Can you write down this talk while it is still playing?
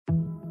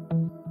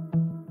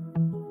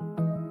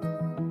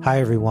Hi,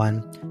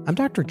 everyone. I'm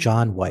Dr.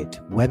 John White,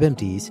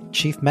 WebMD's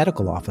Chief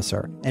Medical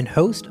Officer and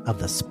host of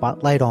the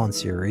Spotlight On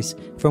series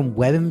from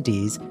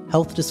WebMD's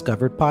Health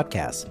Discovered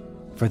podcast.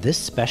 For this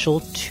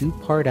special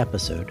two-part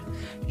episode,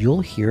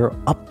 you'll hear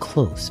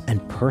up-close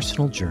and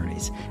personal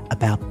journeys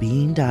about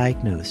being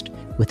diagnosed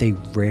with a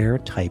rare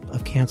type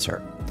of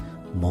cancer,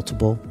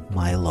 multiple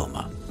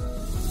myeloma.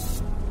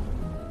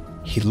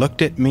 He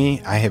looked at me.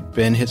 I have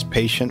been his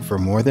patient for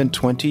more than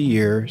 20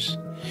 years,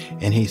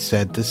 and he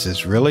said, "This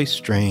is really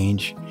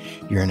strange.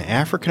 You're an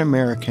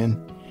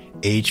African-American,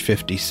 age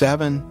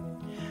 57.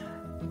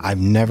 I've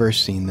never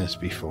seen this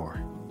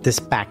before." This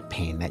back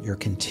pain that you're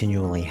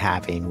continually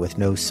having with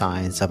no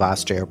signs of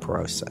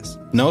osteoporosis.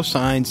 No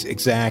signs,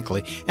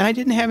 exactly. And I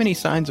didn't have any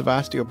signs of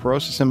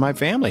osteoporosis in my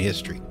family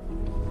history.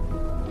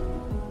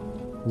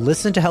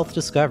 Listen to Health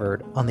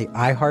Discovered on the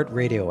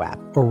iHeartRadio app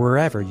or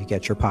wherever you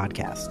get your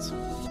podcasts.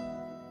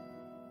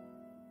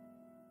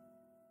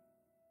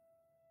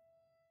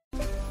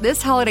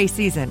 This holiday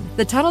season,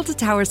 the Tunnel to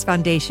Towers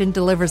Foundation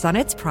delivers on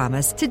its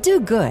promise to do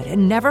good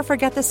and never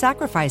forget the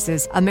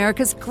sacrifices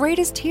America's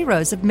greatest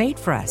heroes have made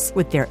for us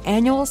with their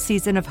annual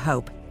Season of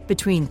Hope.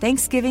 Between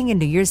Thanksgiving and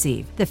New Year's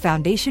Eve, the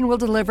foundation will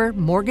deliver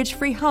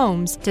mortgage-free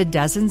homes to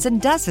dozens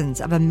and dozens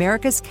of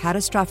America's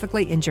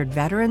catastrophically injured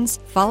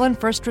veterans, fallen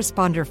first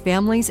responder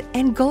families,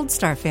 and Gold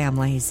Star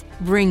families.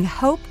 Bring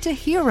hope to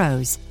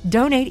heroes.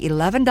 Donate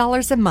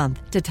 $11 a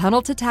month to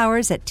Tunnel to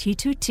Towers at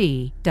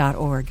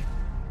T2T.org.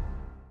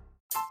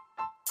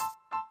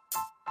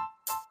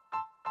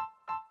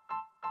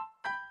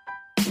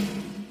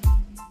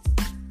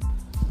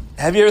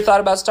 Have you ever thought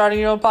about starting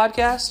your own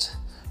podcast?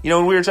 You know,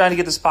 when we were trying to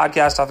get this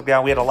podcast off the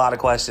ground, we had a lot of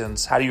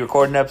questions. How do you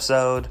record an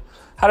episode?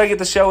 How do I get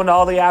the show into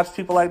all the apps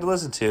people like to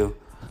listen to?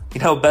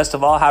 You know, best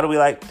of all, how do we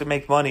like to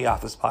make money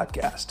off this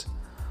podcast?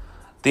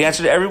 The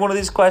answer to every one of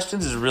these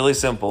questions is really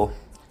simple.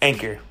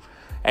 Anchor.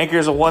 Anchor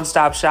is a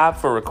one-stop shop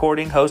for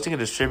recording, hosting, and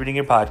distributing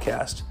your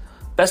podcast.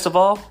 Best of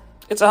all,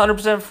 it's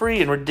 100%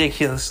 free and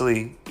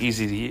ridiculously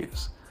easy to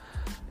use.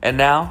 And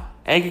now,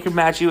 Anchor can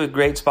match you with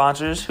great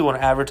sponsors who want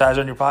to advertise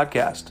on your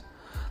podcast.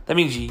 That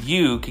means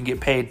you can get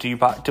paid to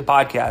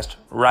podcast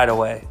right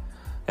away.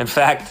 In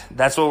fact,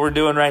 that's what we're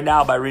doing right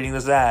now by reading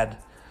this ad.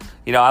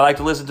 You know, I like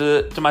to listen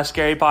to my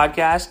scary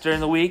podcast during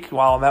the week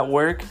while I'm at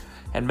work.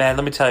 And man,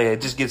 let me tell you, it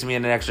just gets me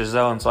in an extra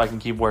zone so I can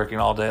keep working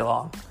all day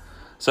long.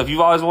 So if you've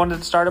always wanted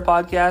to start a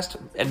podcast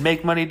and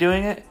make money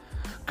doing it,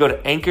 go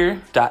to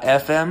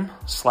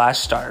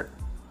anchor.fm/start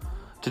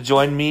to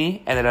join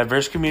me and a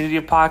diverse community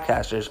of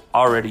podcasters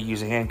already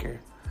using Anchor.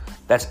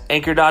 That's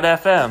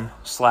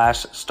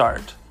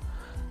anchor.fm/start.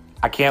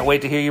 I can't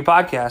wait to hear your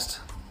podcast.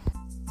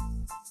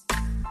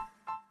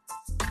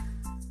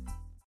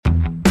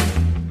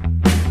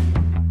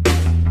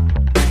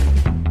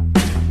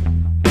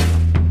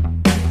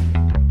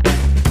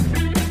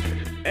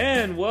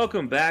 And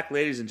welcome back,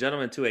 ladies and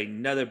gentlemen, to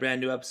another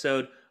brand new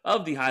episode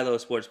of the High Low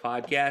Sports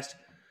Podcast.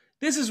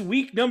 This is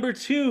week number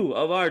 2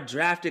 of our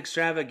draft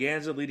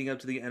extravaganza leading up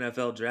to the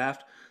NFL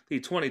draft,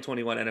 the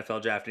 2021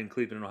 NFL draft in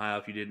Cleveland, Ohio,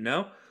 if you didn't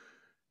know.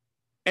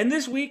 And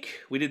this week,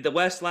 we did the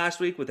West last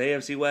week with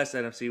AFC West,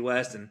 NFC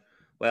West, and,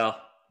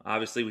 well,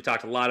 obviously we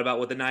talked a lot about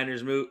what the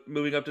Niners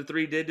moving up to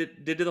 3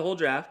 did to the whole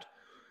draft.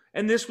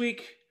 And this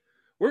week,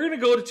 we're going to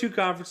go to two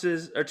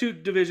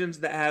divisions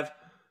that have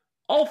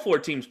all 4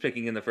 teams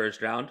picking in the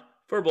first round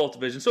for both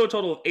divisions. So a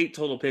total of 8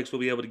 total picks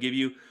we'll be able to give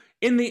you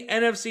in the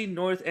NFC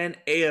North and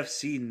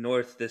AFC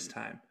North this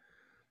time.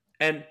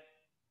 And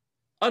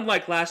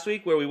unlike last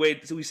week where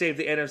we saved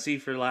the NFC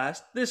for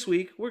last, this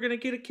week we're going to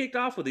get it kicked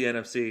off with the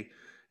NFC.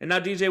 And now,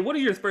 DJ, what are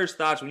your first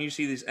thoughts when you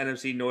see these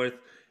NFC North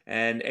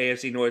and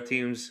AFC North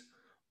teams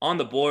on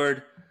the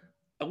board?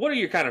 What are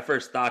your kind of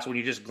first thoughts when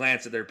you just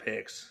glance at their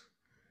picks?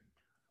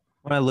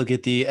 When I look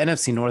at the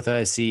NFC North,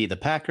 I see the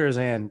Packers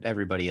and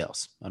everybody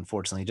else.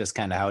 Unfortunately, just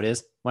kind of how it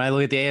is. When I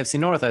look at the AFC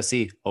North, I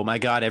see, oh my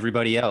God,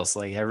 everybody else.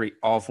 Like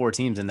all 4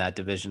 teams in that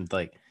division.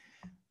 Like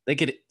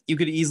you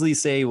could easily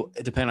say,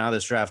 depending on how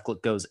this draft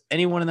goes,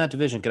 anyone in that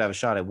division could have a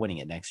shot at winning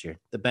it next year.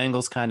 The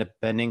Bengals kind of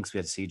pending because we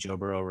have to see Joe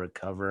Burrow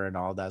recover and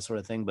all that sort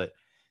of thing. But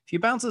if he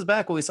bounces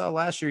back what we saw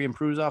last year, he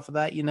improves off of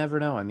that, you never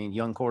know. I mean,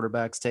 young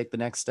quarterbacks take the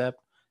next step.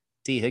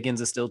 T.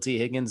 Higgins is still T.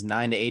 Higgins.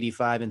 9 to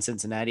 85 in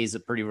Cincinnati is a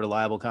pretty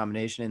reliable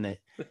combination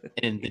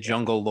in the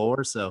jungle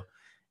lore. So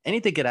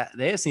anything the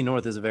AFC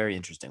North is a very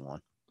interesting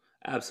one.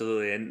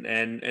 Absolutely.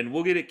 And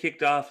we'll get it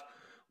kicked off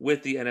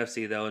with the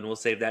NFC, though, and we'll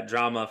save that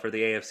drama for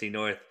the AFC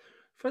North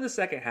for the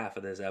second half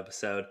of this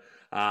episode.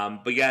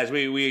 But guys,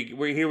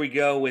 we're here we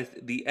go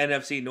with the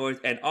NFC North,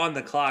 and on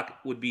the clock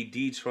would be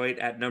Detroit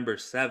at number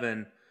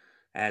 7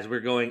 as we're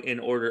going in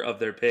order of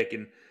their pick.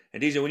 And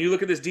DJ, when you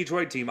look at this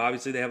Detroit team,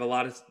 obviously they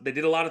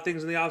did a lot of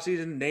things in the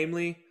offseason,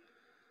 namely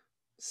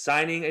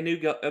signing a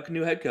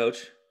new head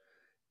coach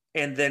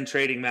and then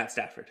trading Matt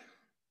Stafford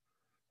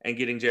and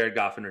getting Jared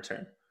Goff in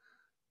return.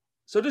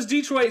 So does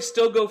Detroit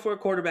still go for a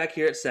quarterback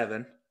here at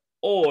 7,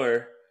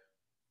 or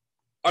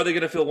are they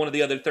going to fill one of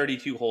the other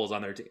 32 holes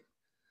on their team?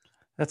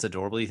 That's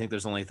adorable. You think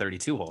there's only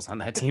 32 holes on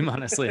that team,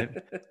 honestly.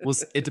 Well,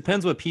 it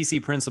depends what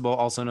PC Principal,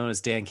 also known as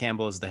Dan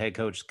Campbell, as the head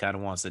coach, kind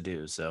of wants to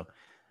do. So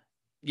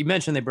you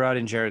mentioned they brought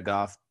in Jared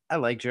Goff. I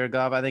like Jared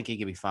Goff. I think he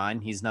could be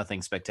fine. He's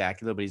nothing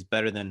spectacular, but he's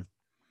better than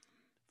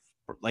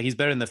the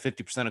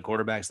 50% of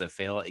quarterbacks that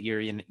fail year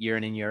in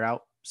and year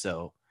out.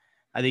 So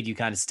I think you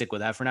kind of stick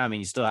with that for now. I mean,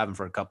 you still have him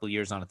for a couple of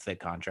years on a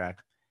thick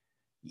contract.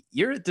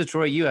 You're at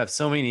Detroit. You have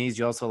so many needs.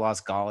 You also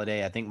lost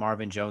Galladay. I think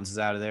Marvin Jones is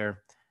out of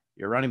there.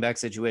 Your running back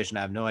situation,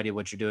 I have no idea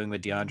what you're doing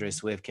with DeAndre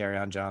Swift,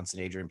 Kerryon Johnson,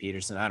 Adrian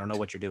Peterson. I don't know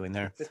what you're doing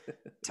there.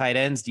 Tight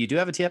ends, you do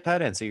have a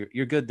tight end, so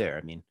you're good there.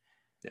 I mean,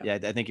 yeah,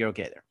 I think you're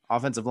okay there.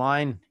 Offensive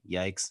line,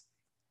 yikes.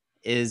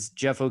 Is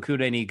Jeff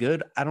Okuda any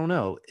good? I don't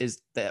know.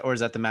 Is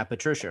that the Matt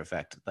Patricia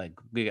effect? Like,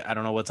 I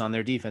don't know what's on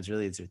their defense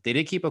really. They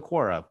did keep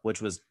Aquara,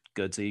 which was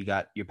good, so you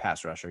got your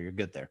pass rusher. You're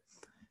good there.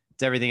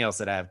 It's everything else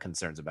that I have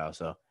concerns about.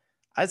 So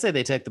I'd say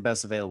they take the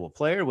best available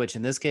player, which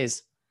in this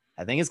case,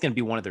 I think it's going to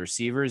be one of the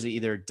receivers,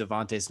 either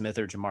Devontae Smith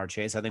or Jamar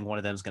Chase. I think one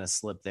of them is going to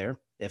slip there,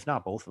 if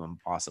not both of them,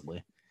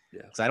 possibly.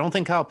 Yeah. Because I don't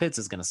think Kyle Pitts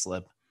is going to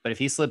slip. But if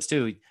he slips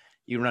too,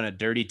 you run a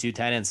dirty 2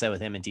 tight end set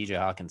with him and TJ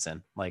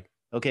Hawkinson. Like,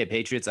 okay,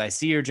 Patriots, I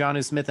see your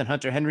Jonnu Smith and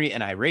Hunter Henry,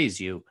 and I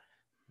raise you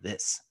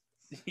this.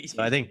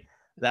 So I think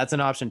that's an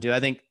option too.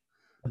 I think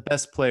the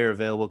best player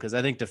available, because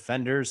I think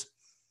defenders,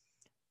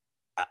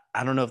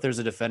 I don't know if there's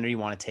a defender you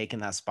want to take in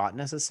that spot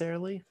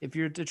necessarily if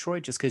you're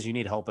Detroit, just because you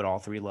need help at all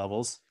 3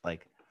 levels.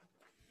 Like,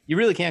 you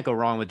really can't go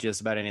wrong with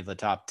just about any of the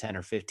top 10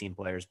 or 15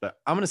 players, but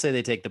I'm going to say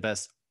they take the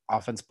best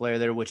offense player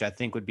there, which I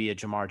think would be a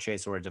Jamar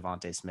Chase or a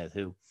Devontae Smith,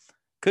 who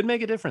could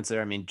make a difference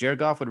there. I mean, Jared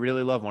Goff would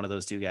really love one of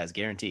those 2 guys,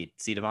 guaranteed.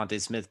 See Devontae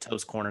Smith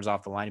toast corners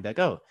off the line and be like,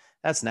 oh,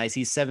 that's nice.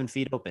 He's 7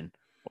 feet open.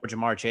 Or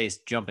Jamar Chase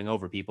jumping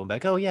over people and be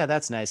like, oh, yeah,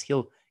 that's nice.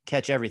 He'll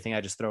catch everything.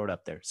 I just throw it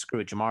up there.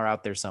 Screw it. Jamar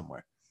out there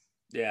somewhere.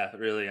 Yeah,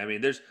 really. I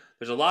mean, there's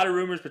a lot of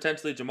rumors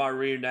potentially Jamar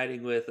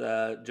reuniting with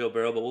Joe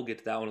Burrow, but we'll get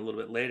to that one a little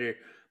bit later.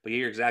 But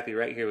you're exactly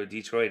right here with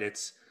Detroit.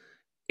 It's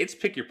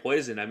pick your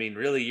poison. I mean,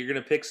 really, you're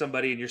going to pick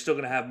somebody and you're still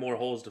going to have more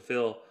holes to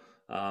fill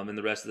in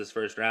the rest of this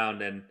first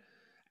round. And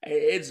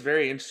it's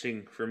very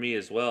interesting for me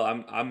as well.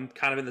 I'm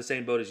kind of in the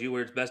same boat as you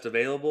where it's best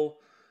available.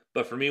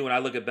 But for me, when I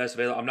look at best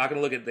available, I'm not going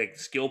to look at the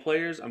skill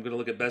players. I'm going to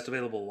look at best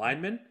available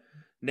linemen,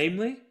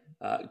 namely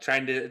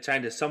trying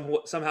to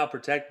somehow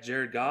protect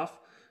Jared Goff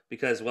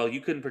because, well, you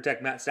couldn't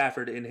protect Matt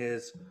Stafford in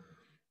his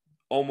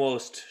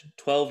almost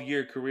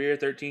 12-year career,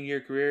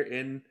 13-year career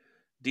in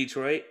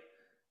Detroit.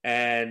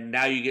 And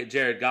now you get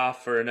Jared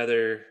Goff for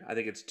another, I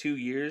think it's 2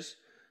 years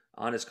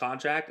on his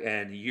contract,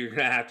 and you're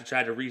going to have to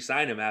try to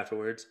re-sign him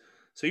afterwards.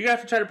 So you're going to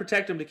have to try to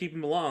protect him to keep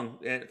him along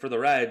for the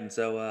ride. And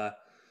so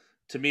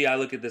to me, I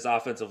look at this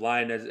offensive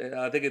line as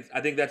I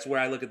think that's where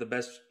I look at the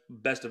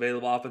best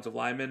available offensive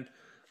lineman.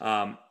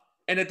 And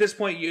at this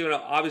point,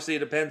 obviously it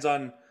depends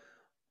on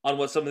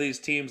what some of these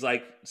teams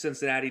like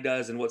Cincinnati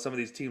does and what some of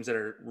these teams that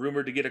are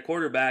rumored to get a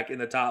quarterback in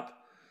the top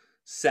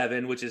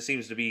 7, which it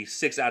seems to be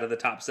 6 out of the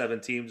top 7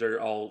 teams are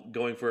all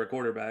going for a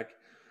quarterback.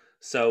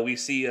 So we'll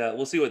see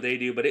what they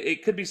do, but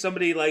it could be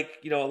somebody like,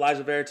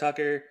 Elijah Vera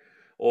Tucker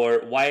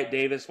or Wyatt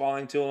Davis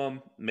falling to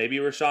him, maybe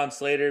Rashawn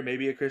Slater,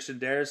 maybe a Christian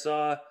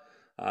Darrisaw,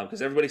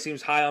 because everybody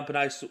seems high on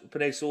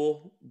Penei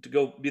Sewell to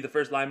go be the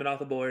first lineman off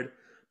the board.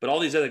 But all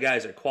these other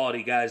guys are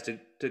quality guys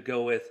to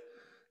go with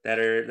that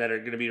are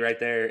going to be right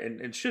there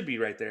and should be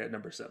right there at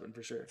number 7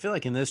 for sure. I feel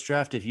like in this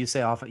draft, if you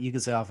say you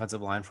could say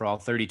offensive line for all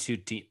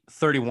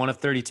 31 of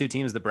 32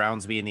 teams, the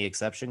Browns being the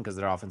exception because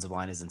their offensive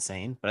line is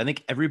insane. But I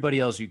think everybody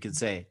else you could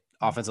say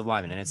offensive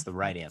lineman, and it's the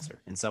right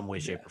answer in some way,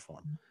 shape, or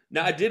form.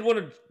 Now, I did want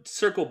to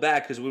circle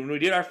back because when we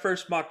did our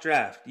first mock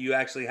draft, you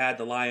actually had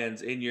the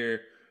Lions in your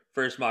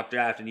first mock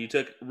draft, and you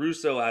took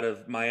Russo out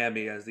of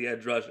Miami as the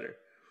edge rusher.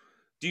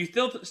 Do you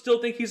still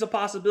think he's a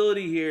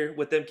possibility here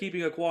with them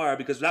keeping Aquara,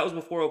 because that was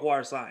before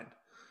Aquara signed?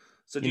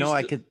 So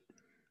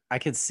I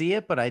could see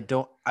it, but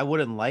I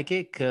wouldn't like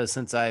it because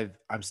since I'm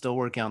still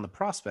working on the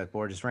prospect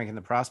board, just ranking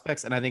the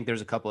prospects, and I think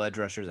there's a couple edge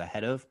rushers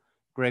ahead of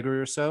Gregory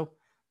Rousseau.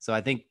 So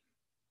I think,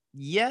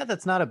 yeah,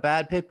 that's not a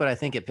bad pick, but I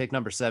think at pick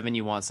number 7,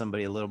 you want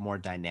somebody a little more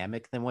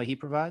dynamic than what he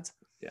provides.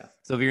 Yeah.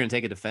 So if you're going to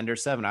take a defender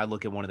 7, I'd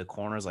look at one of the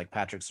corners like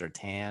Patrick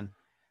Surtain.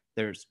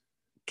 There's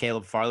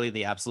Caleb Farley,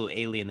 the absolute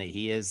alien that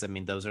he is. I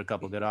mean, those are a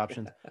couple good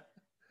options.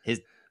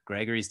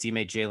 Gregory's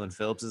teammate Jalen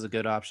Phillips is a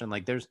good option.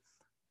 Like there's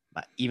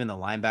even the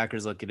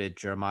linebackers look at it.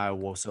 Jeremiah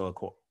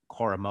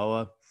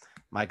Woso-Koromoa,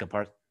 Micah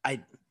Parsons. I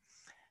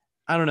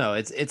don't know.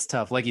 It's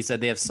tough. Like you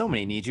said, they have so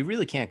many needs. You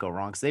really can't go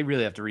wrong. So they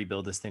really have to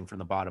rebuild this thing from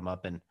the bottom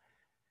up. And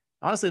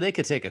honestly, they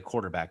could take a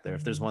quarterback there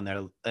if there's one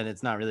there, and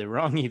it's not really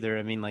wrong either.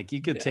 I mean, like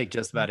you could take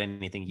just about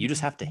anything. You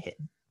just have to hit.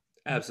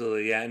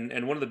 Absolutely, yeah.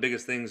 And one of the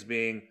biggest things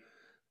being,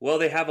 well,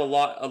 they have a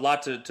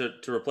lot to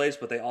replace,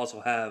 but they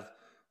also have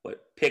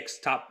picks,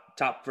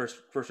 top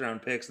first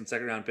round picks and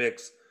second round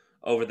picks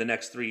over the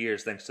next 3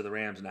 years, thanks to the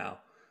Rams now.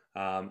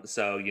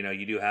 So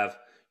you do have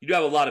a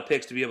lot of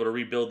picks to be able to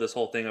rebuild this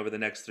whole thing over the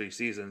next 3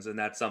 seasons, and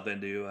that's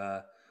something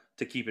to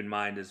to keep in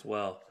mind as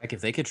well. Like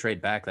if they could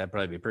trade back, that'd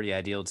probably be pretty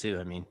ideal too.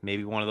 I mean,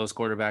 maybe one of those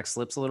quarterbacks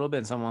slips a little bit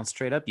and someone wants to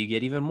trade up, you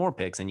get even more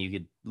picks and you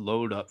could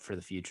load up for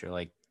the future.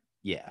 Like,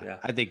 yeah.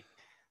 I think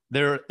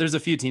there's a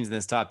few teams in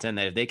this top 10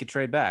 that if they could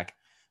trade back,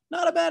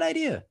 not a bad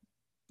idea.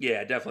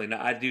 Yeah, definitely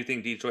not. I do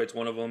think Detroit's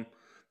one of them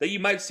that you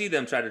might see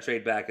them try to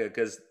trade back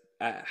because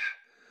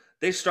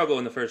they struggle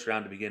in the first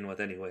round to begin with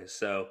anyway.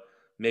 So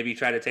maybe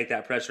try to take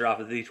that pressure off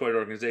of the Detroit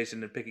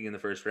organization and picking in the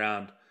first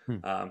round.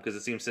 Because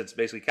it seems since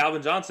basically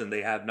Calvin Johnson,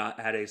 they have not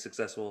had a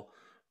successful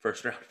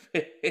first round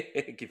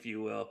pick, if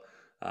you will,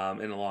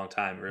 in a long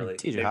time, really.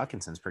 TJ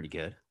Hawkinson's pretty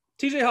good.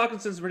 TJ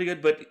Hawkinson's pretty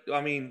good, but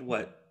I mean,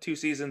 2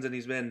 seasons and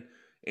he's been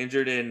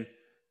injured in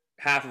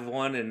half of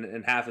one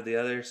and half of the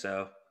other.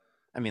 So,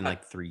 I mean,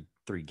 like three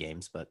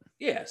games, but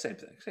yeah, same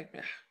thing.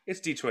 It's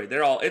Detroit.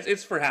 They're all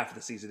it's for half of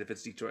the season if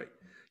it's Detroit.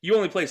 You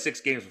only play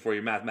 6 games before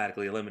you're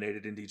mathematically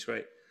eliminated in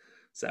Detroit.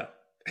 So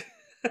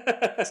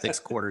 6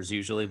 quarters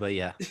usually, but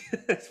yeah.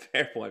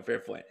 Fair point.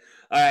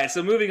 All right,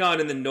 so moving on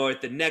in the North,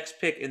 the next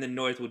pick in the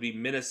North would be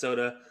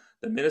Minnesota.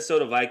 The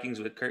Minnesota Vikings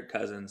with Kirk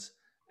Cousins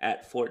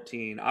at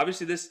 14.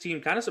 Obviously, this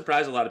team kind of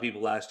surprised a lot of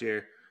people last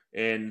year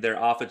in their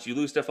offense. You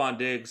lose Stephon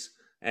Diggs,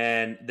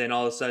 and then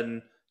all of a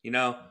sudden,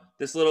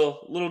 this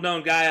little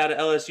known guy out of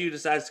LSU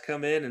decides to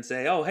come in and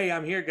say, "Oh, hey,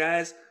 I'm here,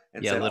 guys."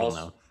 And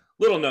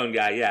little known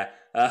guy, yeah.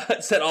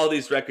 Set all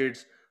these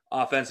records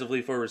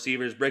offensively for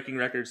receivers, breaking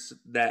records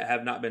that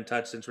have not been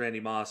touched since Randy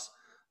Moss.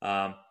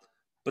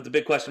 But the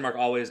big question mark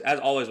as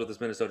always with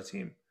this Minnesota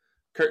team,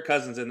 Kirk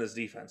Cousins in this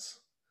defense.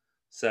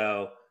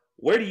 So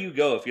where do you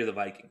go if you're the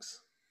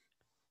Vikings?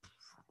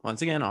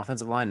 Once again,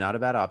 offensive line, not a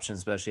bad option,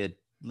 especially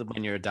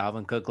when you're a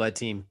Dalvin Cook-led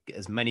team.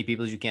 As many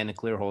people as you can to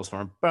clear holes for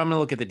him. But I'm going to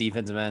look at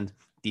the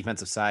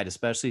defensive side,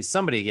 especially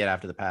somebody to get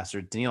after the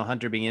passer. Danielle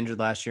Hunter being injured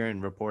last year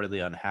and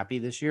reportedly unhappy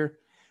this year.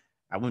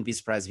 I wouldn't be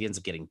surprised if he ends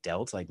up getting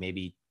dealt. Like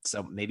maybe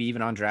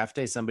even on draft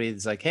day, somebody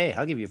that's like, "Hey,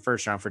 I'll give you a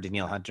first round for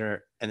Danielle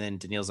Hunter," and then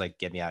Danielle's like,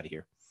 "Get me out of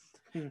here."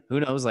 Who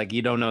knows? Like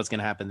you don't know what's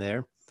going to happen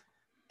there.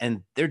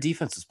 And their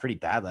defense was pretty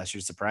bad last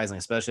year, surprisingly,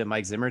 especially a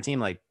Mike Zimmer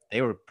team. Like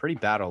they were pretty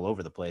bad all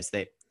over the place.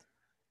 They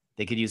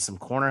could use some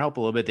corner help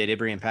a little bit. They did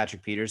bring in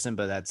Patrick Peterson,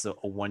 but that's a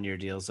 1-year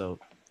deal. So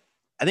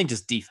I think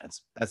just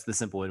defense. That's the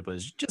simple way to put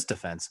it. Just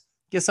defense.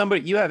 Get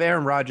somebody. You have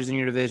Aaron Rodgers in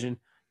your division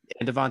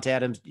and Devontae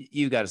Adams.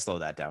 You got to slow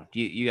that down.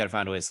 You got to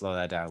find a way to slow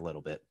that down a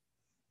little bit.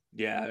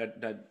 Yeah,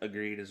 I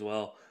agreed as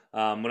well.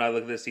 When I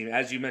look at this team,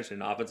 as you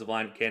mentioned, offensive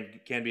line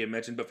can be a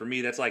mention, but for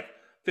me, that's like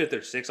 5th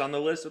or 6th on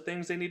the list of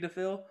things they need to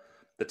fill.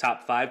 The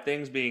top 5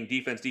 things being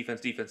defense. I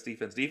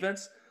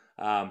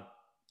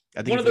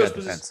think one of those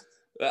defense.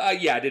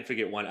 Yeah, I did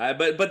forget one.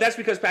 But that's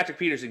because Patrick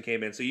Peterson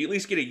came in, so you at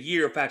least get a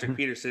year of Patrick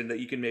Peterson that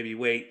you can maybe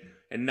wait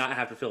and not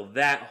have to fill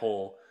that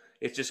hole.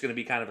 It's just going to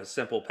be kind of a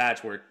simple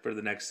patchwork for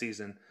the next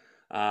season.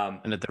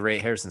 And at the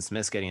rate Harrison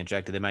Smith's getting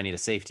ejected, they might need a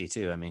safety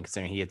too. I mean,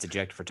 considering he gets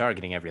ejected for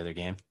targeting every other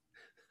game.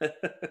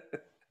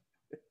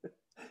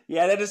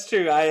 Yeah, that is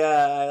true.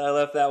 I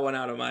left that one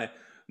out of my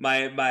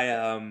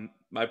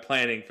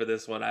planning for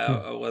this one.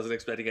 I wasn't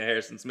expecting a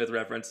Harrison Smith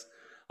reference.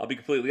 I'll be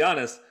completely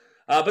honest.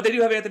 But they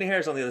do have Anthony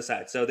Harris on the other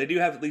side, so they do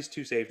have at least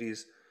 2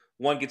 safeties.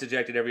 One gets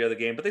ejected every other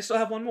game, but they still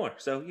have one more,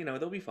 so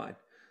they'll be fine.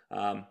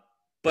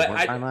 But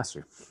last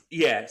year.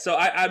 Yeah, so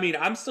I mean,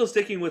 I'm still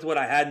sticking with what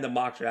I had in the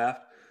mock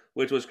draft,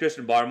 which was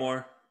Christian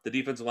Barmore, the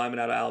defensive lineman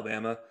out of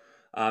Alabama.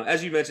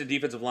 As you mentioned,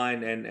 defensive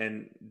line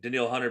and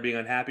Danielle Hunter being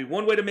unhappy.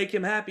 One way to make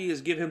him happy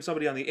is give him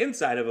somebody on the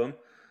inside of him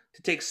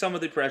to take some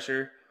of the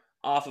pressure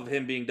off of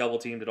him being double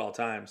teamed at all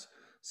times.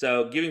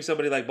 So giving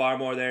somebody like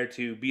Barmore there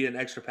to be an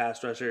extra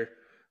pass rusher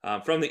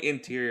from the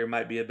interior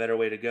might be a better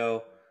way to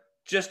go,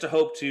 just to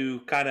hope to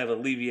kind of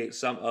alleviate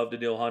some of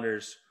Danielle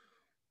Hunter's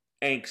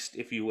angst,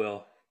 if you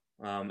will,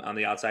 on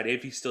the outside.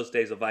 If he still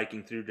stays a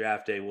Viking through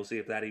draft day, we'll see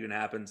if that even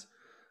happens.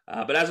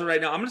 But as of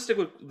right now, I'm going to stick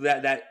with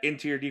that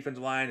interior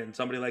defensive line and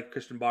somebody like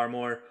Christian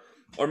Barmore,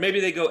 or maybe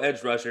they go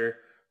edge rusher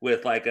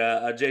with like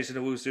a Jason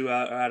Owusu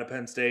out of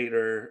Penn State,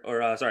 or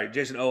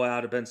Jason Owa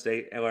out of Penn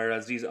State, or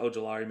Azeez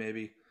Ojulari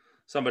maybe,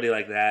 somebody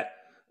like that.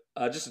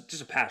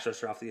 Just a pass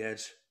rusher off the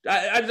edge.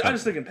 I'm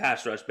just thinking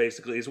pass rush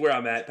basically is where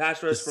I'm at.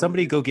 Pass rush.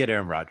 Somebody go get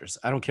Aaron Rodgers.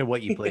 I don't care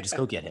what you play, just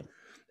go get him.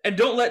 And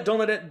don't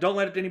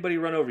let anybody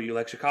run over you.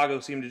 Like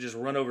Chicago seemed to just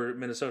run over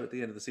Minnesota at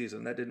the end of the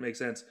season. That didn't make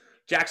sense.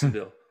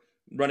 Jacksonville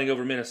running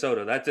over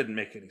Minnesota. That didn't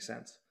make any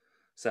sense.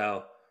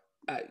 So,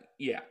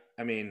 yeah,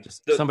 I mean,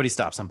 somebody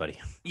stop somebody.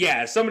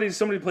 Yeah,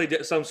 somebody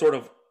played some sort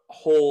of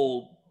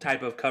whole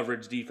type of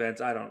coverage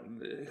defense.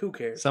 Who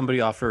cares?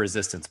 Somebody offer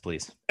resistance,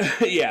 please.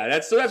 Yeah,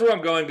 that's where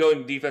I'm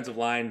going defensive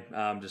line.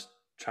 Just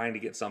trying to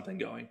get something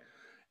going.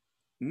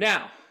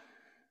 Now,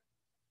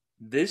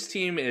 this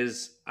team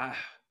is, I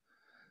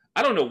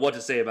don't know what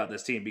to say about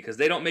this team because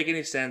they don't make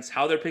any sense.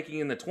 How they're picking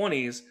in the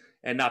 20s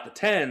and not the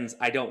 10s,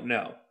 I don't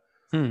know.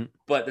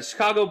 But the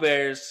Chicago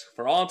Bears,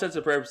 for all intents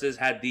and purposes,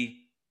 had the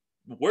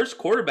worst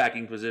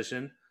quarterbacking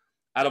position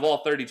out of all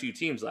 32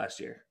 teams last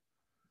year.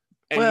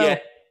 And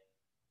yet,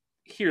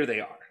 here they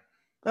are.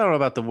 I don't know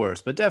about the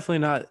worst, but definitely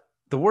not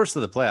the worst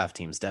of the playoff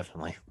teams,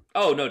 definitely.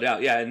 Oh, no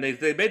doubt. Yeah, and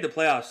they made the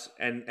playoffs,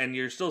 and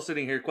you're still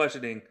sitting here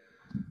questioning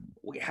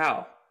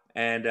how.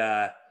 And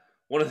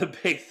one of the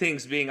big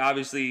things being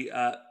obviously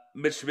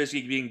Mitch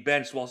Trubisky being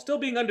benched while still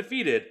being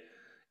undefeated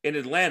in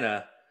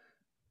Atlanta,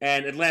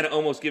 and Atlanta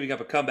almost giving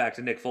up a comeback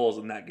to Nick Foles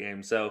in that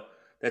game. So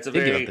that's a Did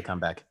give very up the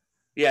comeback.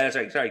 Yeah, that's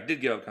right. Sorry,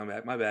 did give up a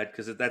comeback. My bad,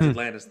 because that's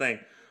Atlanta's thing.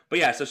 But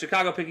yeah, so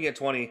Chicago picking at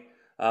 20.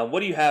 What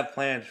do you have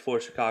planned for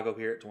Chicago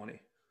here at 20?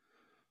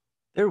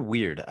 They're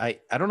weird. I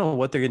don't know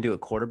what they're gonna do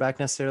at quarterback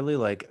necessarily.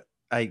 Like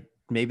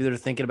maybe they're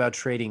thinking about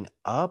trading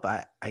up.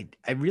 I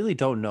really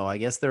don't know. I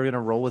guess they're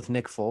gonna roll with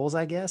Nick Foles.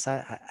 I guess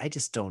I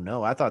just don't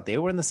know. I thought they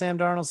were in the Sam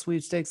Darnold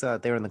sweepstakes. I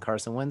thought they were in the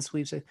Carson Wentz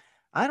sweepstakes.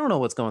 I don't know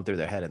what's going through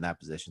their head in that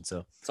position.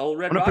 So It's all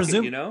Red I'm gonna Rocket,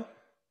 presume, you know?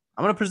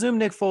 I'm gonna presume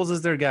Nick Foles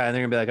is their guy, and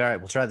they're gonna be like, all right,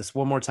 we'll try this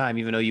one more time,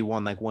 even though you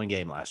won like one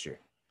game last year.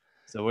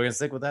 So we're gonna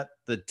stick with that.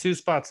 The two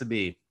spots to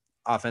be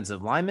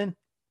offensive lineman,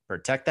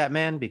 protect that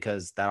man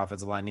because that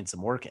offensive line needs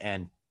some work,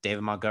 and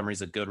David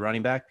Montgomery's a good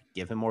running back.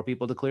 Give him more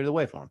people to clear the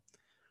way for him.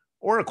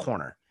 Or a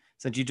corner.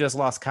 Since you just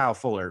lost Kyle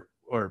Fuller,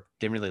 or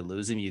didn't really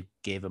lose him, you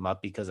gave him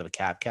up because of a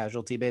cap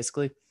casualty,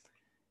 basically.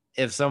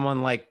 If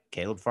someone like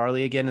Caleb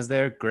Farley again is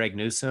there, Greg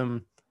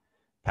Newsome,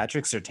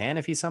 Patrick Surtain,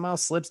 if he somehow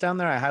slips down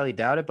there, I highly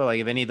doubt it. But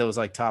like if any of those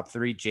like top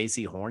three,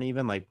 JC Horn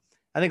even, like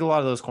I think a lot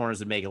of those corners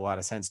would make a lot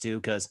of sense too.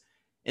 Because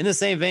in the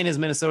same vein as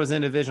Minnesota's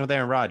in a division with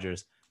Aaron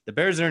Rodgers, the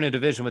Bears are in a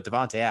division with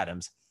Devontae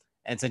Adams.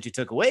 And since you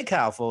took away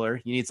Kyle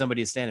Fuller, you need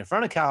somebody to stand in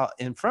front of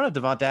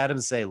Devontae Adams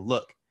and say,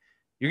 look,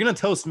 you're going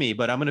to toast me,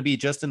 but I'm going to be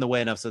just in the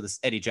way enough so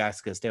this Eddie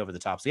Jackson can stay over the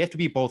top. So you have to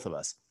beat both of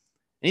us.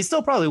 And he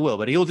still probably will,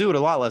 but he'll do it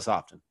a lot less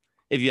often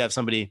if you have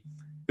somebody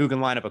who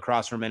can line up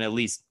across from him and at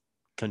least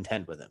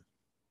contend with him.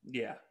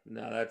 Yeah,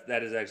 no,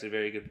 that is actually a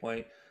very good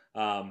point.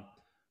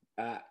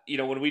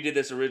 When we did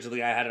this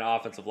originally, I had an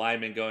offensive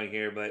lineman going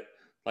here, but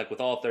like with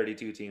all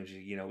 32 teams,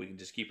 we can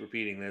just keep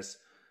repeating this.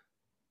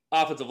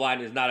 Offensive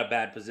line is not a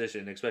bad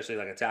position, especially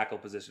like a tackle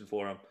position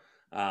for him.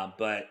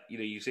 But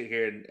you sit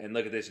here and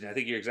look at this, and I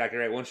think you're exactly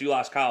right. Once you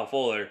lost Kyle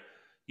Fuller,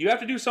 you have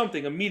to do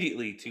something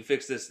immediately to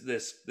fix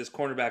this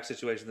cornerback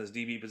situation, this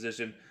DB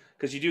position,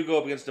 because you do go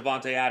up against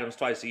Devontae Adams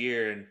twice a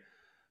year, and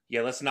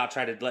yeah, let's not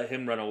try to let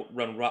him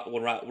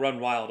run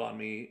wild on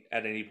me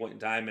at any point in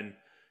time.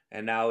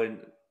 And now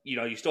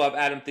you still have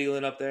Adam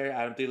Thielen up there.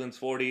 Adam Thielen's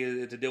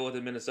 40 to deal with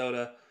in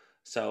Minnesota,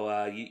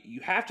 so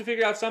you have to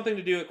figure out something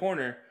to do at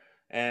corner.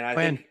 And I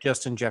think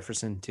Justin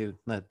Jefferson too.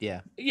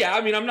 Yeah. Yeah, I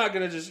mean, I'm not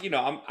gonna just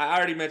I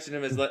already mentioned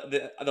him as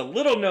the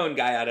little known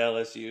guy out of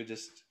LSU,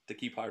 just to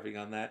keep harping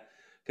on that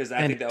because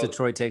I think that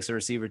Detroit takes a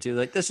receiver too.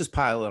 Like let's just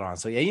pile it on.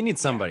 So yeah, you need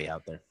somebody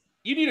out there.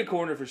 You need a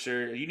corner for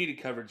sure. You need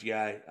a coverage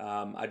guy.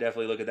 I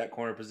definitely look at that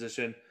corner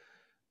position.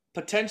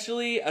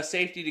 Potentially a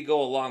safety to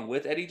go along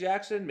with Eddie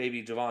Jackson,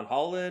 maybe Javon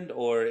Holland,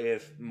 or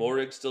if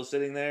Morig's still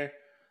sitting there,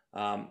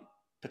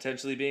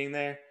 potentially being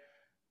there.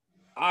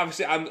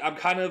 Obviously, I'm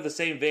kind of the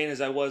same vein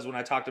as I was when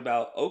I talked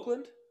about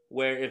Oakland,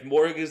 where if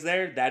Morig is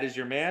there, that is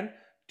your man.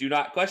 Do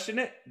not question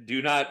it.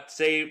 Do not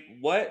say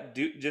what.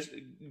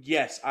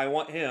 Yes, I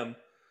want him,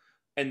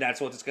 and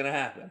that's what's going to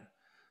happen.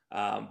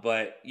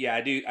 But yeah,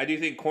 I do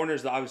think corner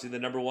is obviously the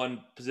number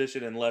one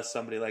position unless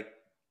somebody like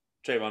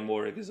Trayvon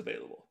Morig is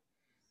available.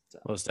 So.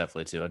 Most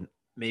definitely too. And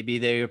maybe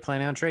they're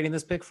planning on trading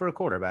this pick for a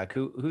quarterback.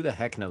 Who the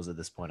heck knows at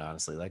this point,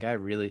 honestly? Like I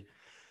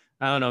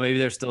don't know. Maybe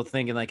they're still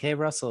thinking like, hey,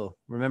 Russell,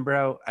 remember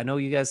how I know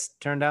you guys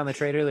turned down the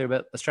trade earlier,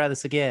 but let's try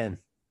this again.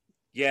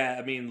 Yeah,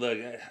 I mean, look,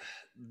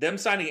 them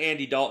signing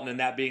Andy Dalton and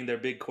that being their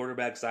big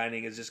quarterback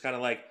signing is just kind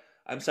of like,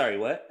 I'm sorry,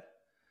 what?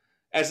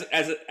 As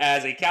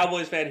a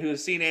Cowboys fan who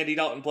has seen Andy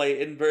Dalton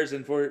play in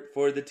person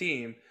for the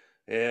team,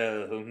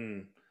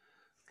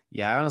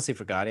 Yeah, I honestly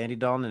forgot Andy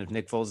Dalton, and if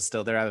Nick Foles is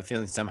still there, I have a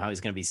feeling somehow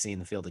he's going to be seeing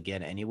the field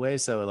again anyway.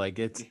 So like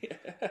it's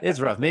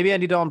rough. Maybe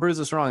Andy Dalton proves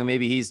us wrong, and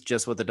maybe he's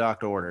just what the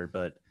doctor ordered,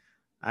 but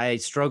I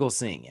struggle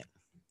seeing it.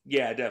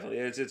 Yeah, definitely.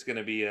 It's going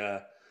to be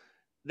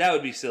that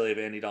would be silly if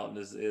Andy Dalton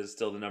is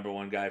still the number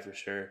one guy for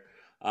sure.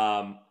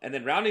 And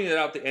then rounding it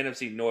out, the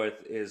NFC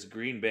North is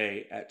Green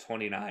Bay at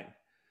 29.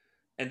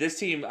 And this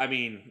team, I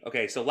mean,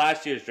 okay, so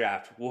last year's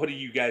draft, what are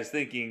you guys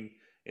thinking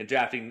in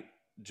drafting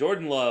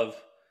Jordan Love?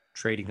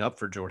 Trading up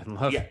for Jordan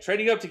Love. Yeah,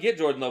 trading up to get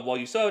Jordan Love while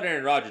you still had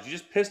Aaron Rodgers. You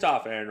just pissed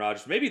off Aaron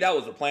Rodgers. Maybe that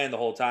was the plan the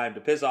whole time,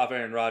 to piss off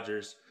Aaron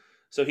Rodgers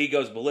so he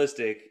goes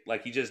ballistic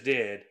like he just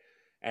did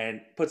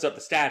and puts up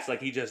the stats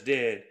like he just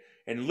did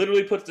and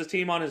literally puts the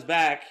team on his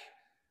back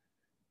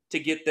to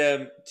get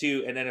them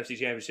to an NFC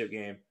Championship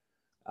game.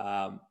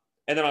 And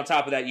then on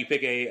top of that, you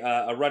pick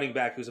a running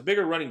back who's a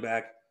bigger running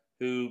back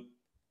who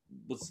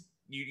was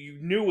you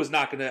knew was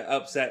not going to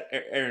upset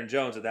Aaron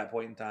Jones at that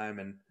point in time.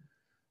 And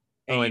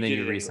then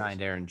you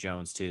re-signed Aaron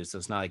Jones too. So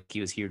it's not like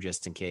he was here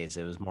just in case.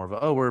 It was more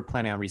of we're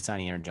planning on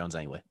re-signing Aaron Jones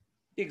anyway.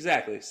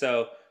 Exactly.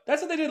 So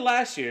that's what they did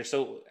last year.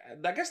 So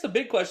I guess the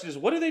big question is,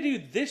 what do they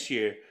do this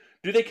year?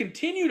 Do they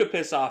continue to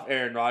piss off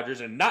Aaron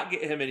Rodgers and not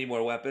get him any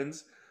more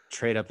weapons?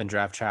 Trade up and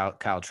draft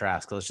Kyle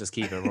Trask. Let's just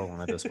keep it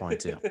rolling at this point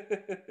too.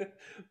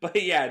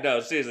 But yeah, no,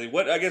 seriously.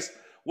 What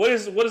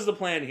is the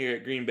plan here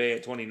at Green Bay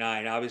at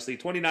 29? Obviously,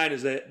 29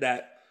 is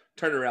that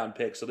turnaround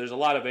picks. So there's a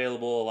lot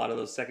available, a lot of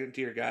those second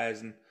tier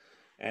guys and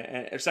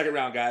second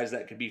round guys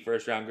that could be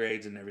first round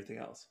grades and everything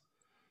else.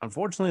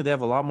 Unfortunately, they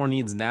have a lot more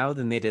needs now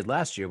than they did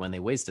last year when they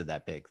wasted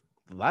that pick.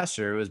 Last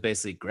year, it was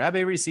basically grab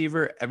a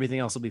receiver, everything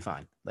else will be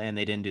fine. And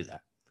they didn't do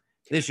that.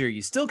 This year,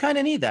 you still kind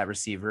of need that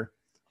receiver,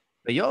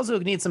 but you also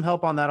need some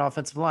help on that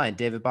offensive line.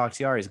 David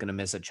Bakhtiari is going to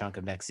miss a chunk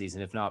of next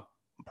season, if not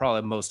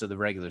probably most of the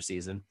regular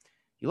season.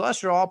 You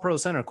lost your all-pro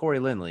center, Corey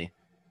Lindley.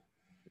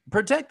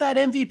 Protect that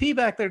MVP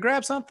back there.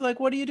 Grab something. Like,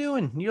 what are you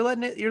doing? You're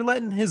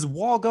letting his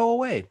wall go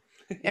away.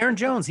 Aaron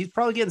Jones, he's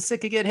probably getting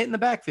sick of getting hit in the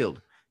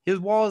backfield. His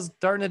wall is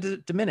starting to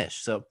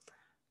diminish. So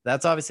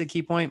that's obviously a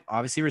key point.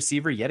 Obviously,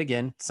 receiver, yet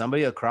again,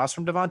 somebody across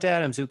from Devonta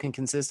Adams who can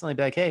consistently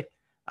be like, hey,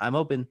 I'm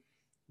open.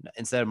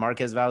 Instead of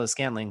Marquez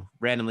Valdes-Scantling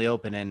randomly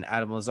open and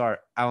Alan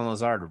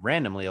Lazard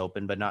randomly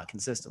open, but not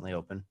consistently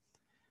open.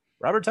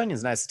 Robert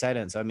Tonyan's nice tight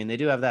end. So, I mean, they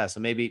do have that. So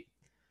maybe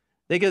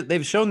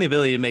they've shown the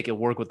ability to make it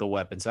work with the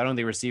weapon. So I don't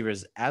think receiver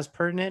is as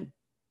pertinent.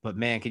 But,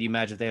 man, could you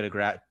imagine if they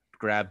had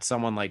grabbed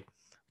someone like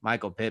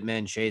Michael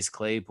Pittman, Chase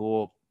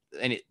Claypool,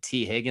 and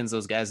T. Higgins,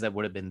 those guys that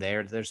would have been there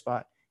at their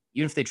spot?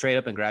 Even if they trade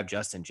up and grab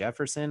Justin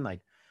Jefferson,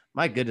 like,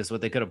 my goodness,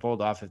 what they could have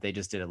pulled off if they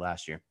just did it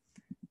last year.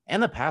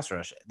 And the pass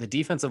rush, the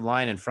defensive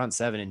line and front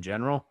seven in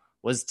general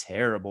was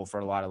terrible for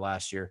a lot of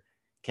last year.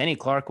 Kenny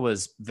Clark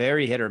was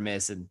very hit or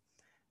miss, and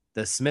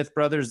the Smith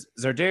brothers,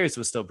 Zardarius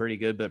was still pretty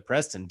good, but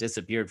Preston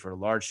disappeared for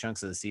large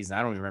chunks of the season.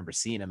 I don't even remember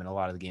seeing him in a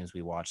lot of the games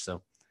we watched.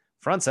 So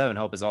front seven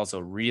help is also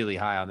really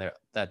high on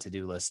that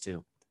to-do list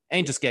too.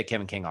 And just get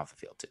Kevin King off the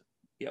field too.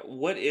 Yeah.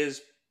 What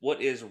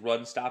is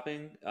run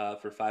stopping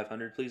for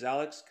 500, please,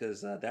 Alex?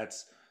 Because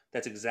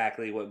that's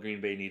exactly what Green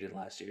Bay needed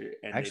last year.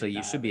 And actually,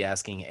 you should be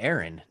asking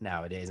Aaron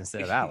nowadays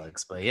instead of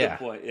Alex, but yeah.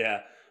 Good point,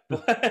 yeah.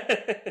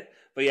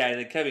 But yeah, and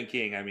then Kevin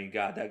King, I mean,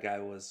 God, that guy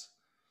was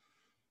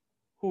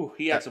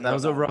he had some. That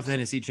was a rough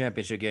NFC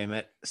Championship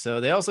game.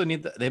 So they also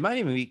need they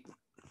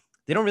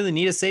don't really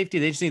need a safety.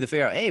 They just need to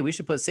figure out, hey, we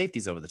should put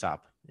safeties over the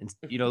top. And,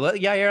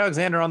 let Yair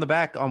Alexander on the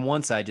back on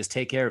one side, just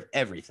take care of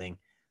everything.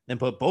 Then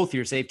put both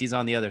your safeties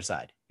on the other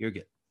side. You're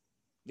good.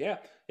 Yeah.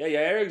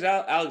 Yair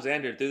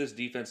Alexander, through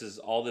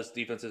all this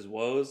defense's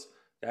woes,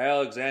 Yair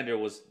Alexander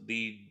was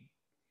the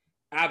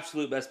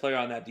absolute best player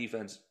on that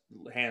defense,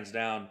 hands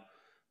down.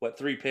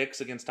 3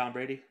 picks against Tom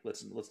Brady?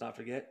 Let's not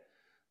forget.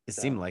 It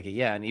seemed like it,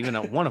 yeah. And even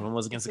one of them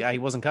was against a guy he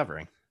wasn't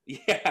covering.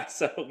 Yeah,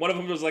 so one of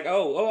them was like,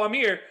 oh, I'm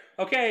here.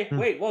 Okay,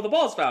 wait, well, the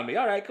ball's found me.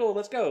 All right, cool,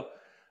 let's go.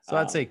 So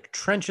I'd say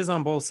trenches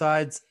on both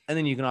sides, and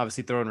then you can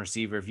obviously throw in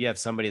receiver. If you have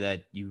somebody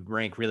that you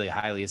rank really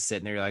highly as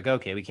sitting there, you're like,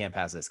 okay, we can't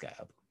pass this guy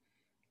up.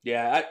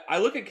 Yeah, I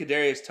look at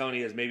Kadarius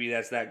Toney as maybe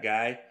that's that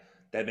guy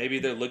that maybe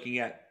they're looking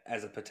at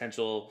as a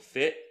potential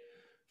fit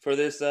for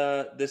this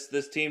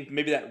team.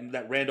 Maybe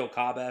that Randall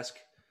Cobb-esque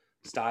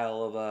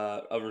style of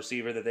a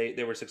receiver that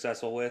they were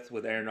successful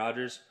with Aaron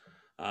Rodgers.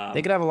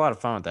 They could have a lot of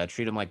fun with that.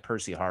 Treat him like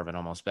Percy Harvin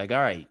almost. Like, all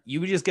right,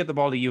 you just get the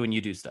ball to you and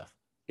you do stuff.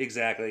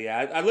 Exactly,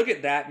 yeah. I look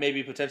at that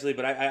maybe potentially,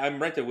 but I'm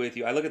right there with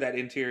you. I look at that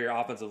interior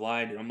offensive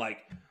line, and I'm like,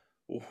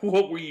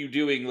 what were you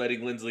doing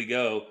letting Lindsley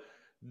go?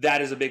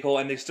 That is a big hole,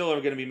 and they still are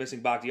going to be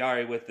missing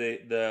Bakhtiari with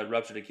the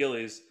ruptured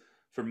Achilles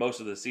for most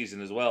of the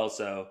season as well.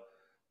 So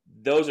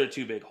those are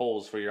 2 big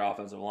holes for your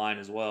offensive line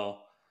as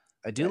well.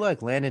 I do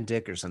like Landon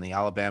Dickerson, the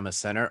Alabama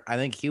center. I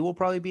think he will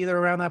probably be there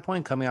around that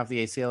point, coming off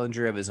the ACL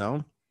injury of his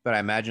own. But I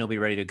imagine he'll be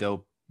ready to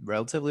go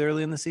relatively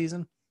early in the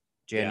season,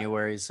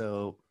 January. Yeah.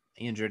 So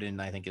he injured in,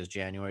 I think, is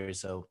January.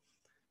 So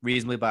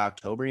reasonably by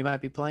October, he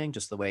might be playing,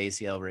 just the way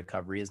ACL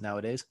recovery is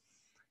nowadays.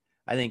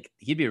 I think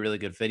he'd be a really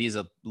good fit. He's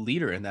a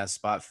leader in that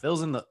spot.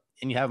 Fills in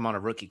and you have him on a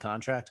rookie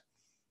contract.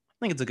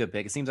 I think it's a good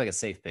pick. It seems like a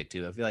safe pick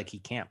too. I feel like he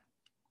can't.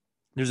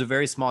 There's a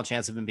very small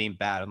chance of him being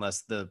bad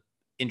unless the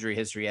injury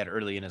history he had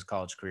early in his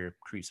college career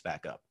creeps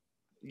back up.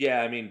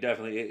 Yeah, I mean,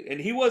 definitely. And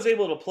he was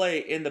able to play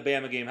in the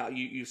Bama game.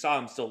 You saw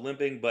him still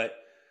limping, but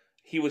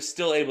he was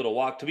still able to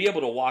walk. To be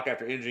able to walk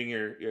after injuring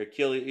your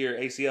Achilles, your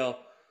ACL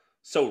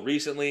so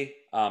recently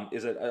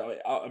is an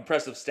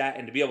impressive stat.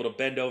 And to be able to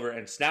bend over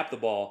and snap the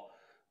ball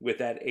with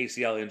that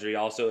ACL injury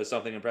also is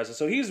something impressive.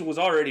 So he was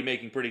already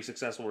making pretty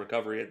successful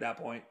recovery at that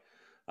point.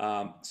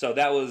 So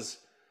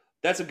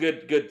that's a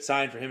good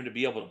sign for him to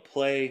be able to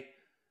play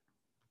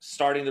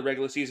starting the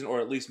regular season,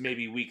 or at least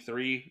maybe week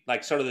 3,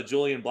 like sort of the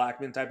Julian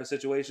Blackmon type of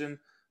situation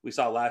we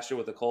saw last year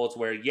with the Colts,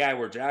 where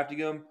we're drafting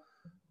him.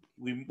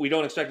 We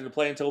don't expect him to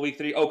play until week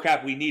 3. Oh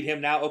crap, we need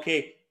him now.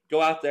 Okay,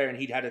 go out there, and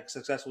he'd had a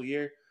successful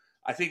year.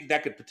 I think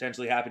that could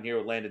potentially happen here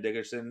with Landon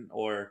Dickerson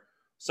or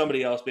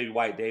somebody else, maybe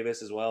Wyatt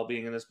Davis as well,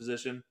 being in this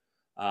position.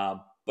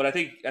 But I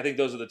think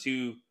those are the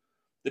two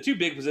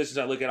big positions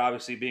I look at,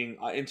 obviously being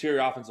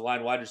interior offensive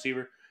line, wide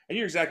receiver. And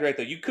you're exactly right,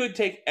 though. You could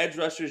take edge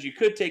rushers. You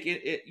could take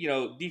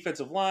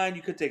defensive line.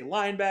 You could take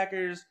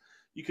linebackers.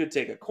 You could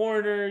take a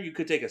corner. You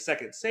could take a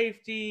second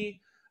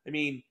safety. I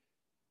mean,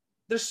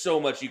 there's so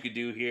much you could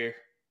do here.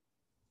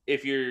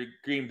 If you're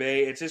Green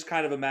Bay, it's just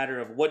kind of a matter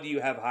of what do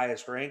you have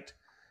highest ranked.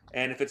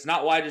 And if it's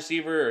not wide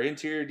receiver or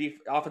interior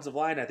offensive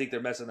line, I think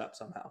they're messing up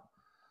somehow.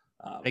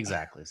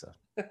 Exactly so.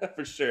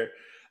 For sure.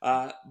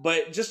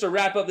 But just to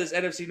wrap up this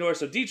NFC North,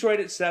 so Detroit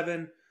at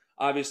 7.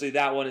 Obviously,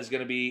 that one is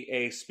going to be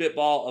a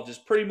spitball of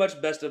just pretty much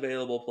best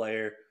available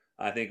player.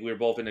 I think we're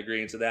both in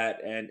agreement to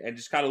that. And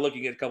just kind of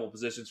looking at a couple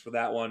positions for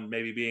that one,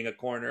 maybe being a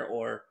corner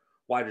or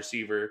wide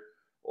receiver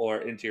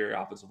or interior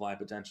offensive line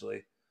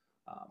potentially.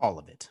 All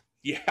of it.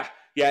 Yeah.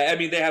 I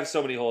mean, they have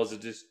so many holes to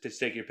just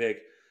take your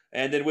pick.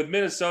 And then with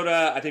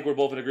Minnesota, I think we're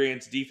both in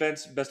agreement.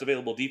 Defense, best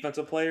available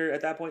defensive player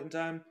at that point in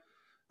time.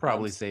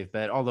 Probably safe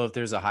bet. Although if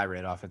there's a high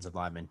rate offensive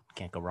lineman,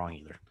 can't go wrong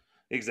either.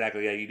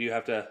 Exactly. Yeah, you do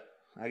have to,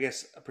 I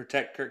guess,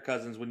 protect Kirk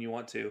Cousins when you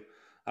want to.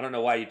 I don't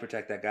know why you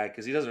protect that guy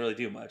because he doesn't really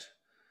do much.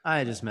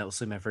 I just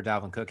mostly meant for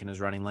Dalvin Cook in his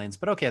running lanes,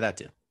 but okay, that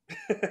too.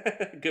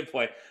 Good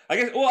point. I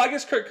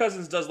guess Kirk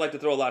Cousins does like to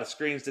throw a lot of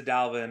screens to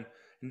Dalvin,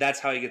 and that's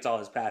how he gets all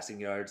his passing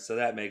yards. So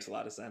that makes a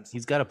lot of sense.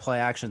 He's got to play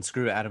action,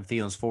 screw Adam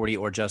Thielen's 40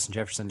 or Justin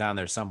Jefferson down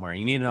there somewhere.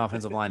 You need an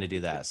offensive line to do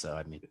that. So,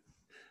 I mean.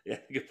 Yeah,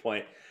 good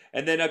point.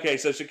 And then, okay,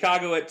 so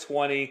Chicago at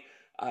 20.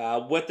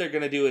 What they're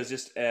going to do is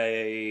just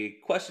a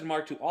question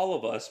mark to all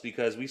of us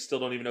because we still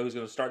don't even know who's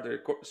going to start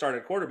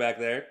at quarterback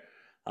there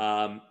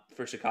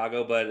for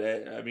Chicago. But,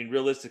 I mean,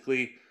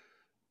 realistically,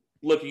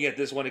 looking at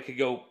this one, it could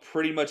go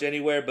pretty much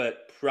anywhere,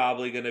 but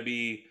probably going to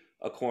be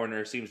a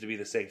corner seems to be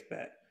the safe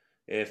bet,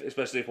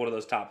 especially if one of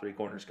those top 3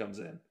 corners comes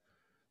in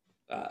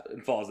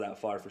and falls that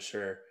far for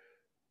sure.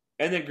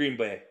 And then Green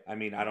Bay. I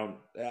mean,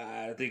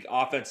 I think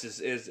offense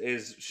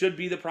is should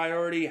be the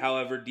priority.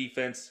 However,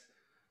 defense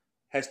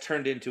has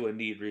turned into a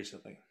need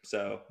recently.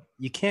 So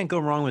you can't go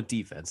wrong with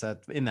defense.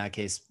 That in that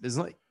case, is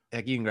like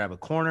you can grab a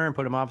corner and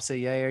put him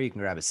opposite Yair. You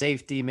can grab a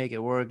safety, make it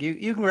work.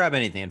 You can grab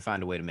anything and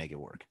find a way to make it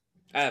work.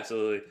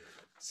 Absolutely.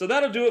 So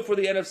that'll do it for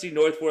the NFC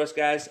North for us,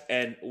 guys.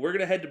 And we're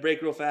gonna head to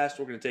break real fast.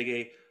 We're gonna take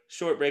a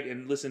short break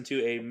and listen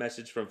to a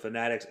message from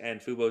Fanatics and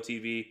Fubo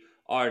TV,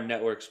 our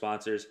network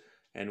sponsors,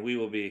 and we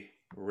will be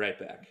right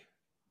back.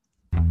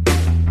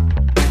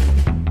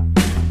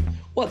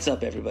 What's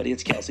up, everybody?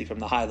 It's Kelsey from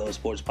the High Low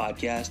Sports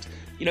Podcast.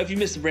 You know, if you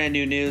missed the brand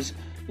new news,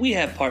 we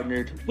have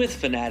partnered with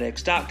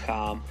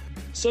Fanatics.com.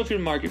 So if you're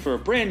in the market for a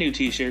brand new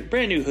t-shirt,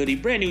 brand new hoodie,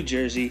 brand new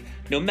jersey,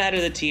 no matter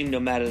the team,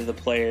 no matter the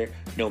player,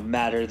 no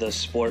matter the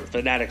sport,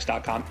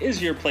 Fanatics.com is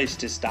your place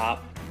to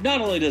stop. Not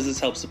only does this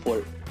help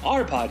support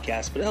our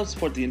podcast, but it helps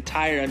support the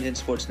entire Unhinged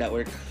Sports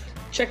Network.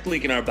 Check the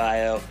link in our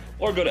bio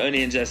or go to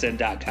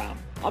unhingedsn.com.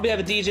 I'll be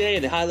having DJ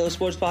in the High Low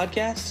Sports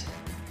Podcast.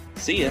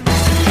 See ya.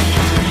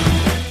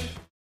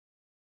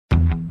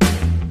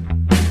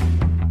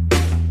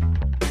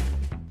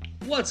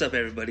 What's up,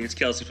 everybody? It's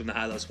Kelsey from the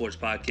High Low Sports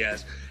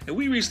Podcast, and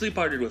we recently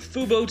partnered with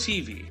Fubo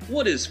TV.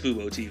 What is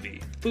Fubo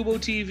TV? Fubo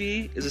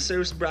TV is a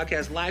service to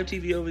broadcast live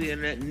TV over the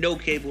internet, no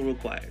cable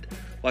required.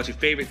 Watch your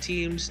favorite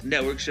teams,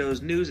 network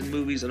shows, news, and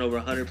movies on over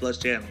 100 plus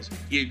channels.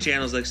 You get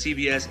channels like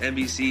CBS,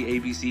 NBC,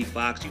 ABC,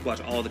 Fox. You can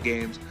watch all the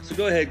games. So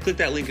go ahead, click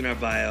that link in our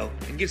bio,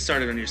 and get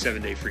started on your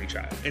 7-day free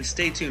trial. And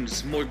stay tuned to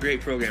some more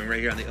great programming right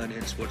here on the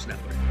Unhinged Sports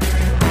Network.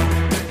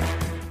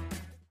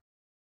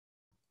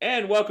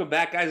 And welcome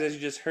back, guys. As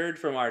you just heard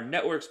from our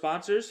network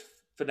sponsors,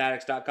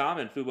 Fanatics.com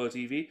and Fubo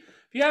TV.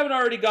 If you haven't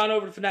already gone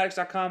over to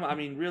Fanatics.com, I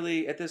mean,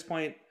 really, at this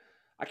point,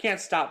 I can't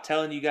stop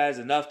telling you guys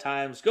enough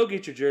times. Go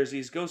get your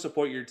jerseys. Go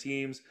support your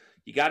teams.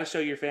 You got to show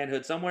your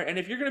fanhood somewhere. And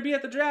if you're going to be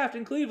at the draft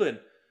in Cleveland,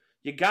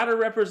 you got to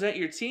represent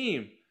your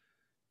team.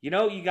 You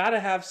know, you got to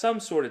have some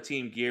sort of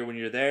team gear when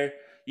you're there.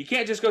 You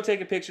can't just go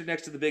take a picture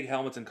next to the big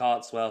helmets and call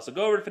it swell. So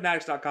go over to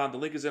Fanatics.com. The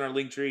link is in our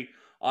link tree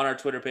on our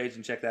Twitter page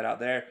and check that out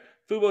there.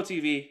 Fubo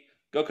TV.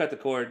 Go cut the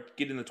cord,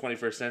 get in the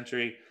 21st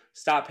century,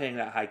 stop paying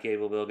that high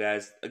cable bill,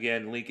 guys.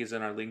 Again, link is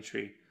in our link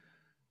tree.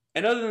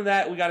 And other than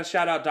that, we got to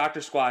shout out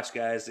Dr. Squatch,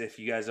 guys. If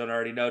you guys don't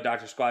already know,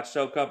 Dr. Squatch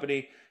Soap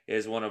Company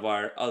is one of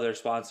our other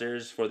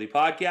sponsors for the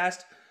podcast.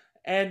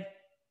 And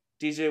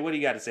DJ, what do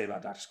you got to say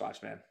about Dr.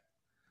 Squatch, man?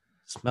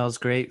 Smells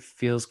great,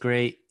 feels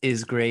great,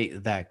 is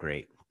great, that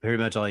great. Very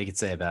much all you can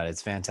say about it.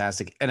 It's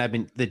fantastic.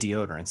 And the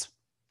deodorants,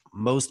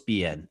 most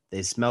BN.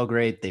 They smell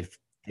great. They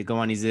go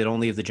on easy. They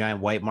don't leave the giant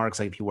white marks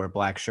like if you wear a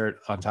black shirt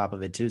on top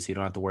of it too, so you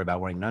don't have to worry about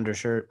wearing an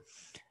undershirt.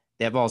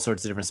 They have all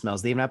sorts of different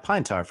smells. They even have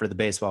pine tar for the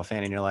baseball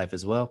fan in your life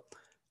as well.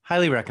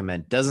 Highly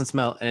recommend. Doesn't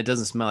smell, and it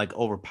doesn't smell like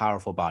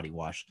overpowerful body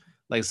wash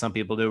like some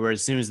people do, where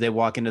as soon as they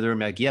walk into the room,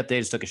 like, yep, they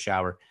just took a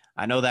shower.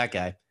 I know that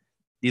guy.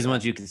 These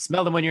ones, you can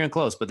smell them when you're in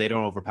close, but they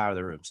don't overpower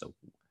the room. So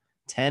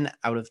 10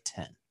 out of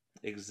 10.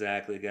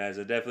 Exactly, guys.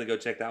 So definitely go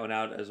check that one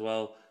out as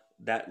well.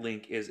 That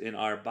link is in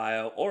our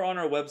bio or on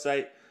our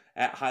website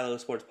at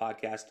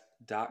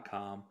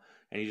highlowsportspodcast.com.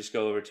 And you just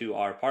go over to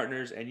our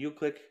partners and you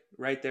click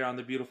right there on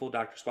the beautiful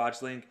Dr.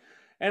 Squatch link.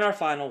 And our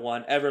final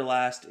one,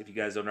 Everlast. If you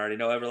guys don't already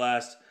know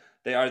Everlast,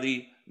 they are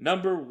the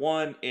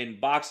 #1 in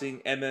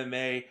boxing,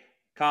 MMA,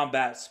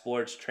 combat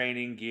sports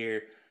training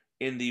gear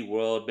in the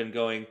world. Been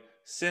going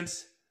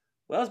since,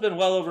 well, it's been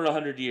well over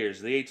 100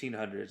 years, the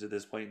 1800s at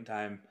this point in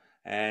time.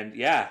 And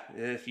yeah,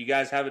 if you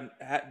guys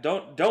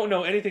don't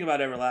know anything about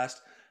Everlast,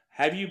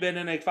 have you been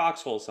in a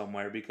foxhole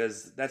somewhere?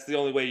 Because that's the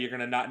only way you're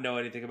going to not know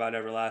anything about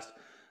Everlast.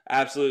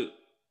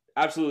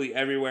 Absolutely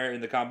everywhere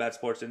in the combat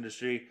sports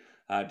industry.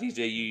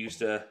 DJ, you used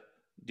to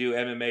do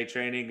MMA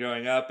training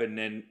growing up, and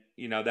then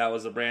that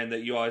was a brand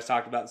that you always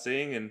talked about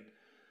seeing, and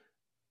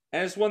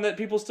it's one that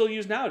people still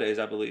use nowadays,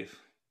 I believe.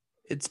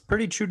 It's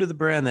pretty true to the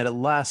brand that it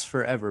lasts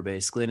forever,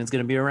 basically, and it's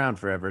going to be around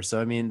forever.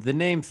 So, I mean, the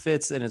name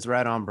fits and it's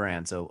right on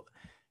brand. So,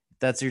 if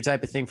that's your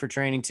type of thing for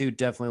training too,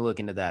 definitely look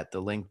into that. The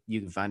link,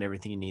 you can find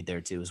everything you need there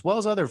too, as well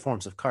as other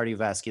forms of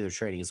cardiovascular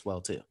training as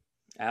well too.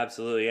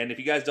 Absolutely. And if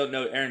you guys don't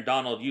know, Aaron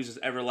Donald uses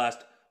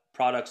Everlast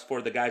products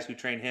for the guys who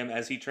train him,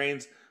 as he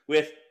trains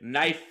with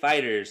knife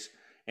fighters.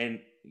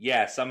 And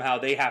yeah, somehow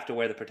they have to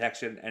wear the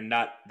protection and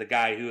not the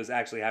guy who is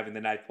actually having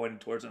the knife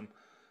pointed towards him,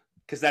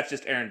 because that's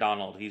just Aaron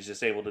Donald. He's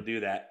just able to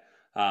do that.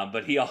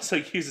 But he also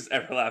uses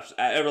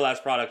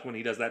Everlast products when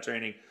he does that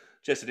training.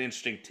 Just an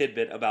interesting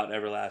tidbit about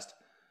Everlast.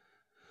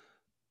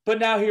 But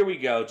now here we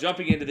go,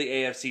 jumping into the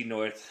AFC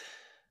North.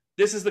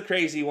 This is the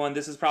crazy one.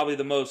 This is probably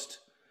the most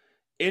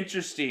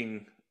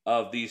interesting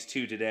of these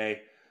two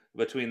today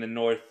between the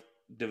North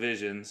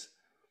divisions,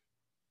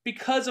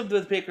 because of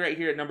the pick right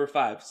here at number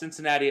 5,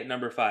 Cincinnati at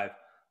number 5.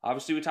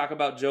 Obviously, we talk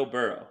about Joe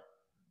Burrow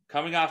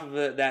coming off of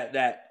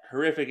that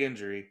horrific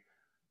injury.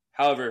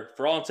 However,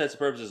 for all intents and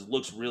purposes,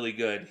 looks really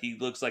good. He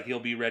looks like he'll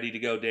be ready to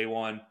go day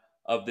one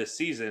of this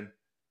season.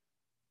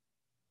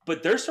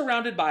 But they're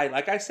surrounded by,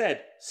 like I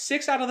said,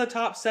 6 out of the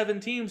top 7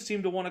 teams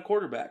seem to want a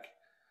quarterback.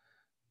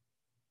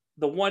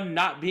 The one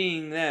not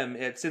being them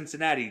at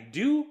Cincinnati.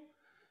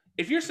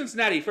 If you're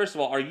Cincinnati, first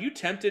of all, are you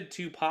tempted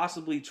to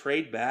possibly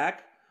trade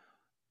back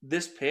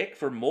this pick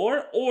for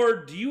more?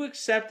 Or do you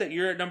accept that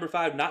you're at number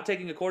 5 not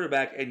taking a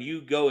quarterback and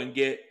you go and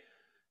get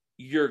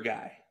your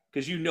guy?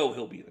 Because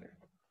he'll be there.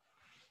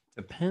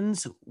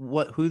 Depends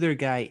who their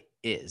guy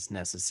is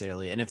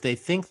necessarily. And if they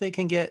think they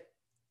can get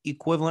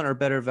equivalent or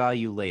better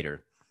value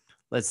later,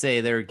 let's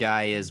say their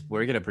guy is,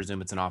 we're going to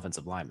presume it's an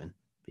offensive lineman,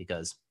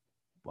 because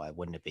why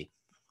wouldn't it be?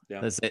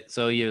 Yeah.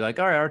 So you're like,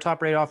 all right, our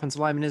top rated offensive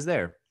lineman is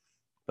there.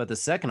 But the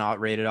second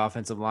rated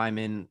offensive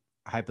lineman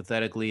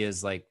hypothetically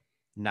is like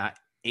not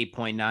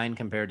 8.9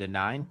 compared to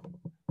 9.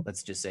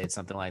 Let's just say it's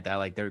something like that.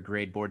 Like their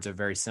grade boards are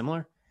very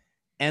similar.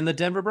 And the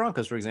Denver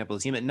Broncos, for example,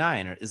 the team at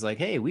 9 is like,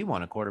 hey, we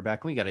want a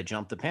quarterback. We got to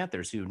jump the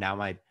Panthers, who now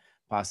might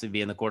possibly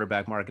be in the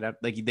quarterback market.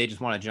 Like they just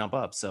want to jump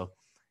up. So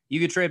you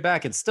could trade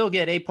back and still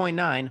get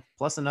 8.9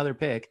 plus another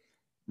pick.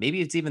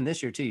 Maybe it's even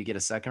this year too. You get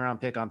a second round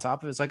pick on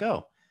top of it. It's like,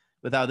 oh,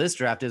 with how this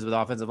draft is with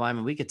offensive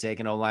linemen, we could take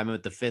an O-lineman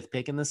with the 5th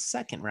pick in the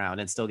second round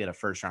and still get a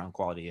first round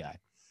quality guy.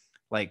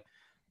 Like,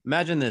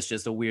 imagine this,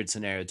 just a weird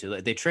scenario too.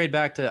 Like they trade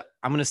back to,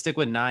 I'm going to stick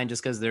with 9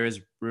 just because there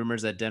is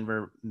rumors that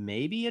Denver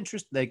may be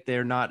interested. Like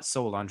they're not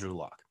sold on Drew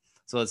Lock.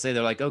 So let's say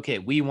they're like, okay,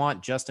 we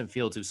want Justin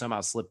Fields, who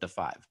somehow slipped to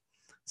 5.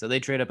 So they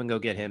trade up and go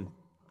get him.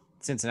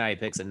 Cincinnati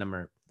picks at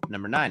number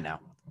 9 now.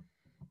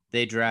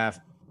 They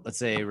draft, let's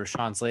say,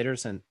 Rashawn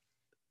Slater's, and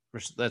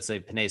let's say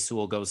Penei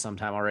Sewell goes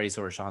sometime already,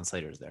 so Rashawn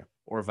Slater's there,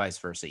 or vice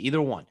versa.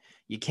 Either one.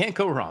 You can't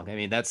go wrong. I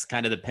mean, that's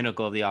kind of the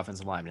pinnacle of the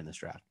offensive lineman in this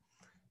draft.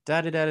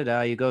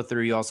 You go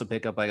through. You also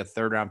pick up like a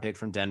 3rd round pick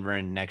from Denver,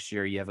 and next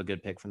year you have a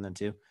good pick from them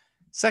too.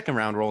 2nd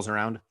round rolls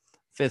around.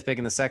 5th pick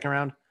in the 2nd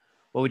round.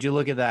 What would you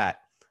look at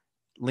that?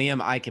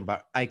 Liam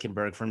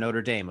Eichenberg from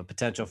Notre Dame, a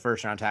potential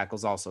first-round tackle,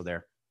 is also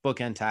there.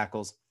 Bookend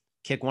tackles.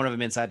 Kick one of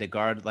them inside to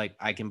guard, like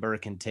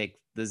Eichenberg can take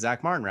the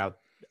Zach Martin route.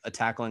 A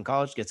tackle in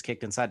college gets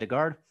kicked inside to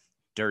guard.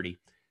 Dirty.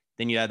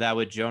 Then you have that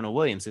with Jonah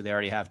Williams, who they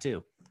already have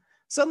too.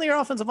 Suddenly your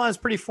offensive line is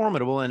pretty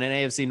formidable in an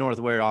AFC North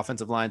where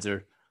offensive lines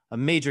are a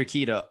major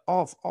key to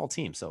all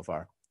teams so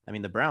far. I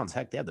mean, the Browns,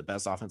 heck, they have the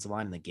best offensive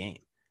line in the game.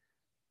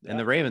 Yeah. And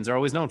the Ravens are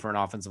always known for an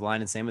offensive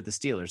line, and same with the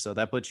Steelers. So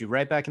that puts you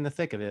right back in the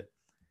thick of it.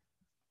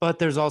 But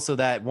there's also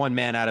that one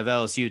man out of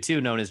LSU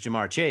too, known as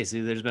Jamar Chase,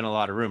 who there's been a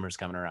lot of rumors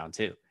coming around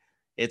too.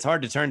 It's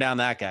hard to turn down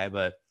that guy,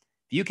 but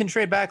if you can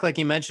trade back like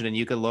you mentioned and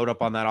you could load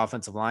up on that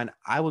offensive line,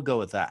 I would go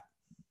with that.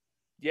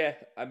 Yeah,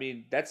 I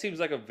mean, that seems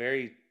like a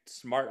very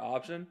smart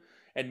option.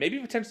 And maybe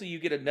potentially you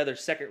get another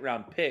 2nd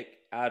round pick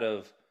out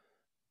of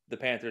the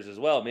Panthers as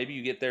well. Maybe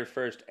you get their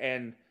 1st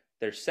and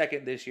their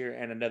 2nd this year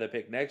and another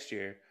pick next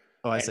year.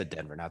 Oh, I said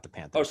Denver, not the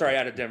Panthers. Oh, sorry,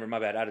 out of Denver. My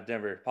bad. Out of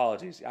Denver.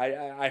 Apologies.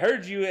 I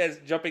heard you as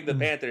jumping the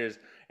Panthers,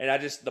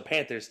 and the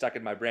Panthers stuck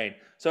in my brain.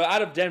 So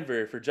out of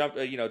Denver for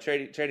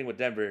trading with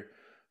Denver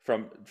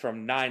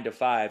from 9 to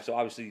 5. So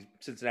obviously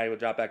Cincinnati would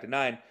drop back to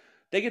 9.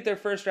 They get their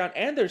 1st round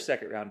and their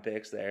 2nd round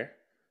picks there.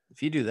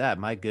 If you do that,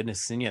 my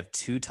goodness, then you have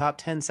 2 top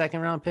 10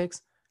 2nd round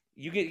picks.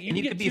 You can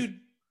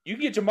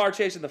get Jamar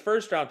Chase in the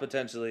 1st round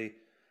potentially,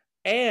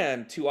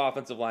 and 2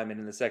 offensive linemen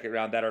in the 2nd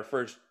round that are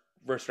first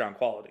round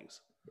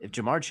qualities. If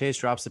Jamar Chase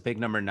drops to pick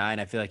number 9,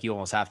 I feel like you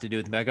almost have to do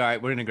it. Like, all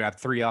right, we're going to grab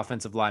 3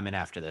 offensive linemen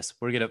after this.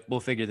 We'll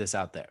figure this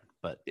out there.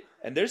 But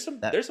there's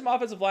some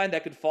offensive line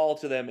that could fall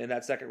to them in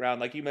that 2nd round,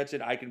 like you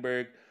mentioned,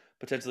 Eichenberg,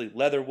 potentially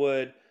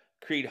Leatherwood,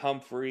 Creed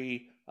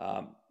Humphrey.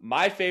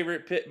 My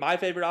favorite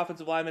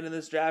offensive lineman in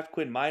this draft,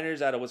 Quinn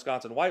Miners out of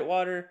Wisconsin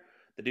Whitewater.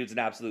 The dude's an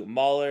absolute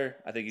mauler.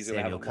 I think he's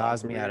going to have a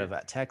Cosme out of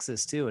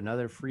Texas too,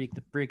 another freak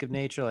of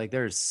nature. Like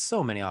there's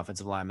so many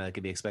offensive linemen that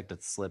could be expected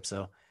to slip.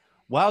 So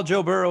while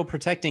Joe Burrow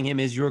protecting him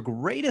is your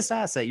greatest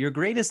asset, your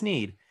greatest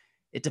need,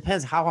 it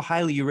depends how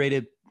highly you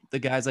rated the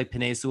guys like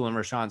Penei Sewell and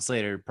Rashawn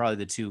Slater, probably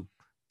the two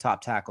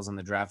top tackles on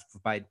the draft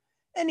by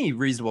any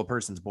reasonable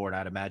person's board,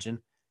 I'd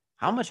imagine.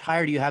 How much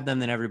higher do you have them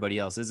than everybody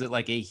else? Is it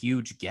like a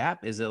huge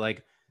gap? Is it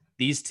like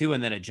these two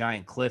and then a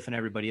giant cliff and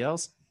everybody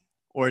else?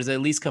 Or is it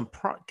at least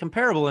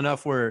comparable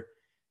enough where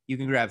you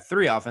can grab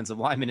 3 offensive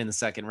linemen in the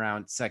second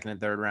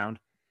and third round,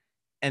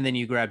 and then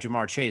you grab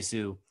Jamar Chase,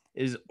 who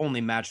is only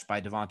matched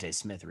by Devontae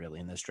Smith really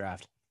in this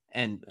draft.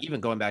 And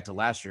even going back to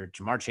last year,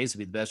 Jamar Chase would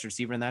be the best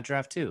receiver in that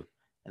draft too.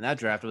 And that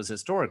draft was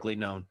historically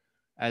known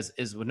as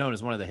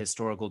one of the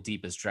historical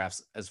deepest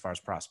drafts as far as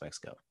prospects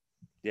go.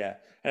 Yeah.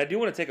 And I do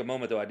want to take a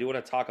moment, though. I do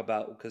want to talk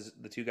about, because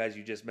the two guys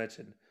you just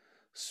mentioned,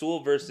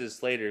 Sewell versus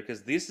Slater,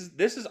 because this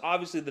is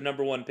obviously the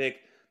number one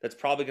pick that's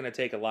probably going to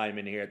take a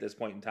lineman here at this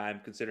point in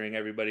time, considering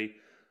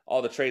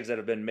all the trades that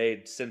have been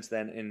made since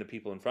then and the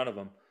people in front of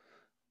them.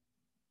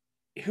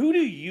 Who do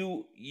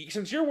you,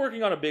 since you're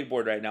working on a big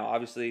board right now,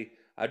 obviously,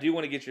 I do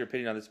want to get your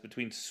opinion on this,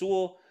 between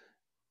Sewell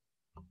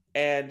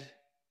and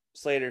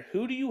Slater,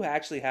 who do you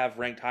actually have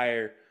ranked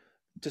higher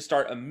to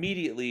start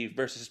immediately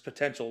versus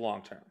potential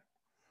long-term?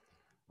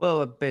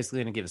 Well, I'm basically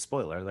going to give a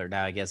spoiler alert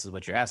now, I guess, is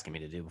what you're asking me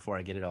to do before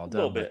I get it all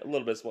done. A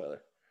little bit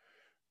spoiler.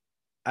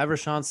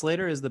 Rashawn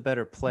Slater is the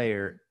better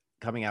player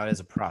coming out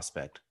as a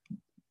prospect.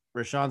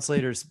 Rashawn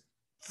Slater's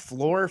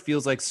floor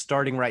feels like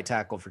starting right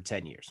tackle for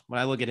 10 years. When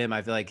I look at him,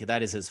 I feel like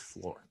that is his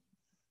floor.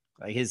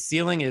 Like his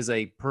ceiling is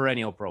a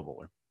perennial Pro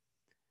Bowler.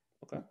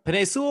 Okay.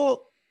 Penei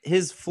Sewell,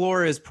 his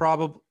floor is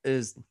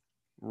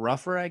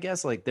rougher, I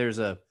guess. Like there's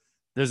a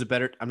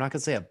better, I'm not going to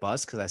say a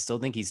bust because I still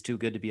think he's too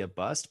good to be a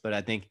bust, but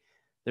I think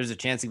there's a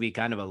chance he'd be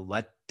kind of a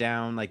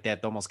letdown, like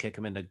that to almost kick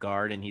him into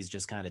guard, and he's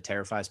just kind of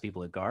terrifies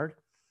people at guard.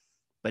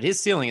 But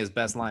his ceiling is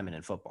best lineman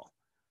in football.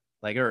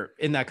 Like, or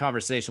in that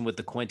conversation with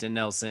the Quentin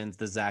Nelsons,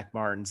 the Zach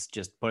Martins,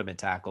 just put him at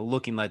tackle,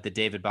 looking like the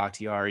David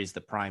Bakhtiaris,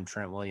 the prime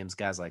Trent Williams,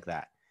 guys like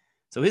that.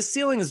 So his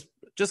ceiling is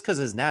just because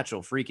of his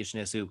natural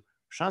freakishness, who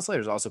Rashawn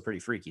Slater is also pretty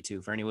freaky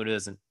too. For anyone who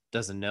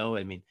doesn't know,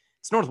 I mean,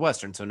 it's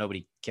Northwestern, so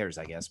nobody cares,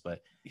 I guess.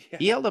 But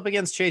he held up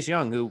against Chase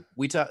Young, who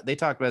they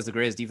talked about as the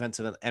greatest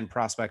defensive end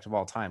prospect of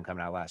all time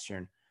coming out last year.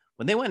 And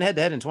when they went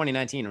head-to-head in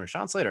 2019,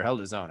 Rashawn Slater held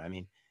his own. I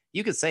mean,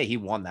 you could say he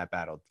won that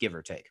battle, give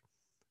or take.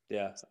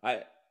 Yeah,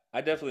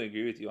 I definitely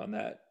agree with you on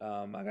that.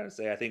 I got to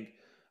say, I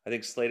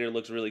think Slater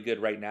looks really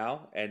good right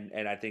now,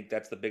 and I think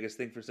that's the biggest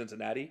thing for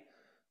Cincinnati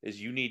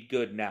is you need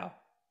good now.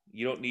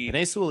 You don't need.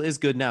 Penei Sewell is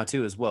good now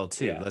too, as well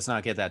too. Yeah. Let's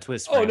not get that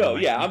twist. Oh no,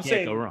 yeah, I'm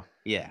saying go wrong.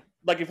 Yeah,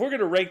 like if we're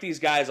gonna rank these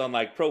guys on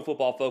like Pro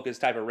Football Focus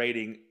type of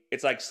rating,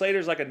 it's like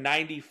Slater's like a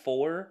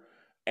 94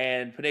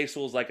 and Penei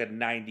Sewell's like a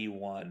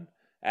 91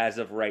 as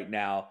of right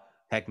now.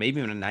 Heck,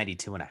 maybe even a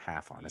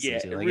 92.5, honestly. Yeah,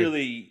 too. Like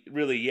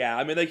really, yeah.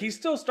 I mean, like he's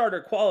still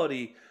starter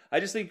quality. I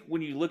just think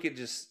when you look at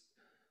just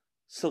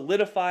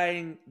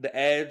solidifying the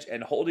edge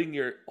and holding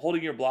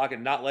your block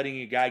and not letting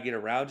your guy get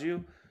around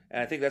you,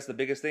 and I think that's the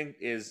biggest thing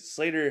is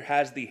Slater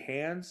has the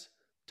hands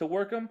to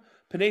work him.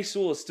 Penei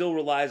Sewell still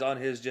relies on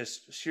his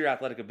just sheer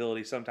athletic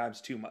ability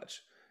sometimes too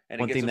much. And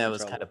one thing that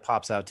was kind of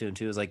pops out to him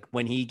too is like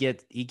when he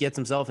gets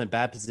himself in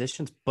bad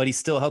positions, but he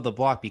still held the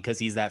block because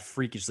he's that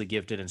freakishly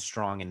gifted and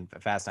strong and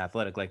fast and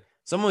athletic. Like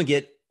someone would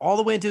get all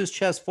the way into his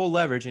chest, full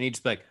leverage, and he'd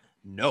just be like,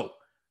 no,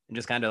 and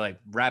just kind of like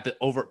wrap it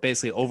over,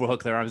 basically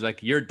overhook their arms,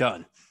 like you're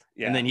done.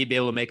 Yeah. And then he'd be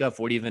able to make up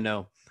for it, even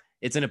though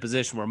it's in a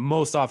position where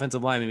most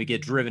offensive linemen would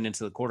get driven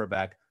into the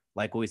quarterback,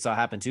 like what we saw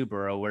happen to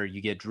Burrow, where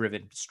you get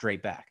driven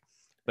straight back.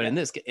 But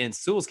in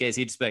Sewell's case,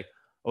 he'd just be like,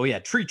 oh yeah,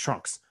 tree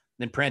trunks,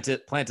 then plant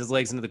his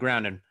legs into the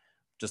ground and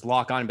just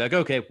lock on and be like,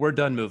 okay, we're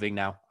done moving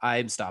now.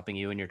 I'm stopping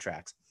you in your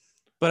tracks.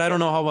 But I don't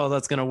know how well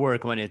that's going to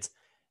work when it's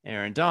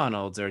Aaron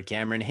Donalds or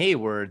Cameron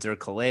Haywards or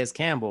Calais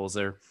Campbell's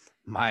or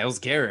Myles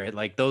Garrett,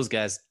 like those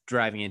guys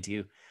driving into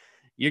you.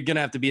 You're going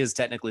to have to be as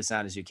technically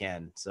sound as you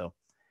can. So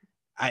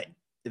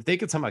if they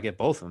could somehow get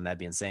both of them, that'd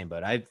be insane.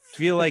 But I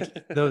feel like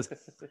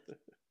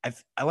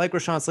I like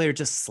Rashawn Slater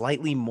just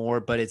slightly more,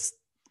 but it's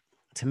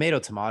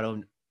tomato.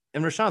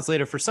 And Rashawn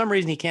Slater, for some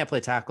reason, he can't play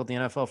tackle in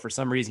the NFL. For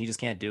some reason, he just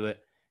can't do it.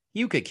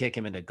 You could kick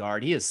him into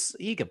guard.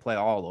 He could play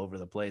all over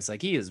the place.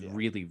 Like he is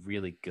really,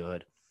 really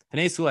good.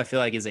 Penei Sewell, I feel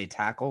like, is a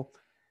tackle.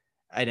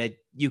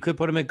 You could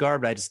put him at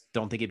guard, but I just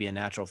don't think it'd be a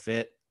natural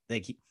fit.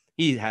 Like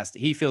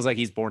he feels like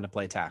he's born to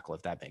play tackle,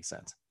 if that makes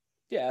sense.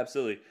 Yeah,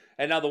 absolutely.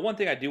 And now the one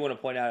thing I do want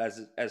to point out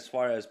as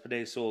far as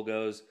Penei Sewell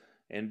goes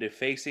and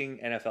facing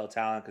NFL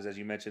talent, because as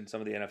you mentioned,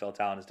 some of the NFL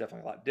talent is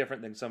definitely a lot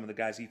different than some of the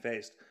guys he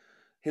faced.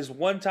 His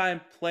one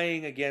time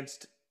playing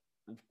against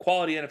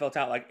quality NFL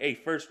talent, like a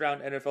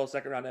first-round NFL,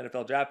 second-round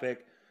NFL draft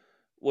pick,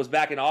 was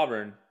back in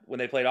Auburn when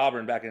they played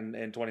Auburn back in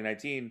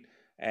 2019,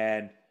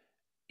 and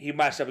he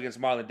matched up against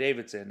Marlon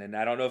Davidson. And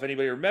I don't know if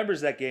anybody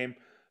remembers that game,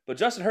 but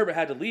Justin Herbert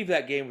had to leave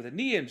that game with a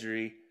knee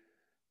injury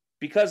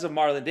because of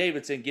Marlon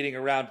Davidson getting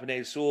around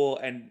Penei Sewell,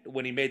 and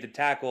when he made the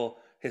tackle,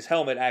 his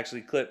helmet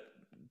actually clipped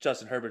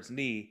Justin Herbert's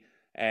knee,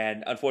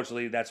 and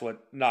unfortunately that's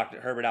what knocked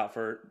Herbert out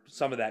for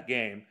some of that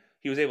game.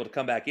 He was able to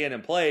come back in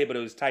and play, but it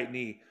was tight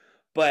knee.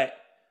 But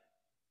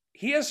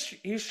he's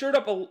shored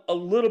up a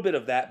little bit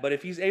of that. But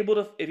if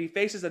he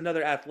faces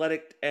another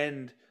athletic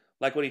end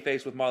like what he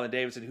faced with Marlon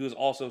Davidson, who is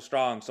also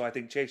strong. So I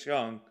think Chase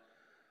Young,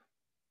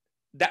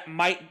 that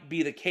might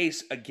be the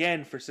case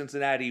again for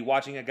Cincinnati,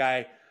 watching a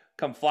guy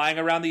come flying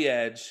around the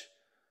edge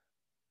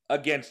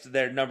against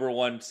their number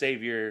one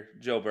savior,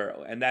 Joe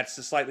Burrow. And that's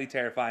a slightly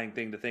terrifying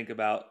thing to think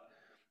about.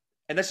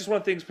 And that's just one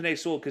of the things Penei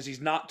Sewell, because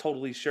he's not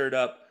totally shored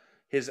up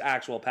his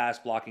actual pass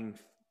blocking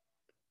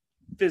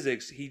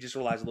physics. He just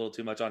relies a little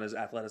too much on his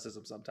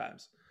athleticism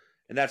sometimes.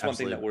 And that's one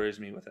thing that worries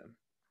me with him.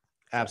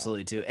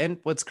 Absolutely, too. And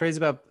what's crazy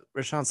about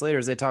Rashawn Slater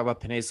is they talk about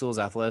Penei Sewell's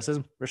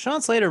athleticism.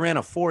 Rashawn Slater ran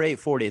a 4.8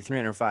 40 at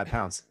 305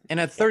 pounds and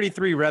had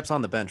 33 reps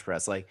on the bench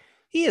press. Like,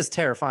 he is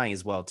terrifying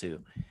as well,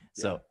 too.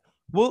 So,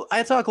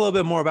 I talk a little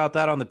bit more about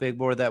that on the big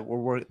board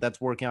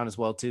that's working on as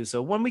well, too.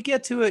 So when we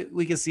get to it,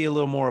 we can see a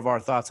little more of our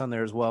thoughts on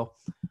there as well.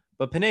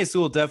 But Penei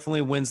Sewell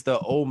definitely wins the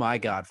oh my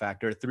God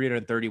factor,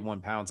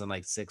 331 pounds and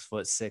like 6'6",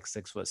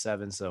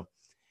 6'7". So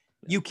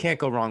you can't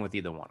go wrong with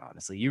either one,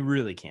 honestly. You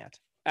really can't.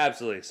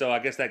 Absolutely. So I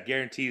guess that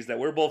guarantees that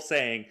we're both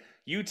saying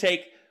you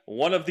take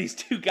one of these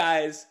two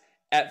guys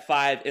at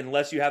 5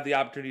 unless you have the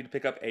opportunity to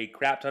pick up a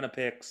crap ton of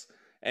picks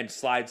and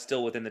slide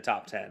still within the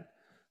top 10.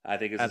 I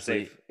think it's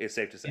safe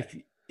to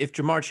say. If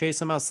Jamar Chase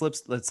somehow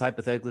slips, let's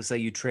hypothetically say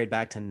you trade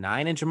back to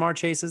 9 and Jamar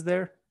Chase is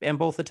there and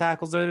both the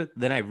tackles are there,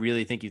 then I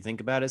really think you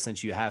think about it,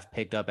 since you have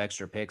picked up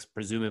extra picks,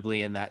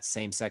 presumably in that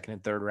same second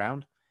and third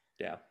round.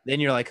 Yeah. Then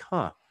you're like,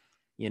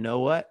 you know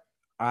what?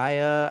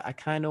 I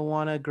kind of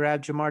want to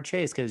grab Jamar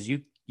Chase, because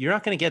you're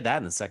not going to get that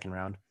in the second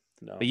round.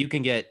 No. But you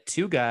can get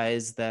two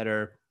guys that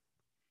are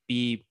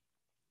B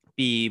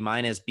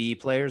minus B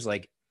players,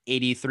 like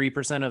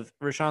 83% of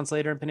Rashawn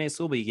Slater and Penei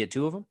Sewell, but you get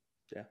two of them.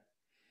 Yeah.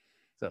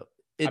 So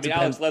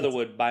Alex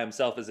Leatherwood by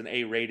himself is an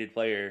A-rated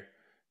player.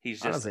 He's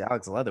just honestly,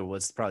 Alex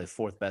Leatherwood's probably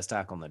fourth best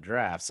tackle in the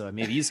draft. So I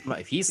mean,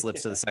 if he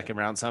slips to the second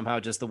round somehow,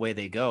 just the way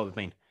they go, I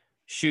mean,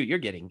 shoot, you're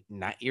getting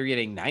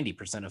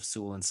 90% of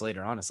Sewell and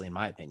Slater, honestly, in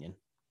my opinion.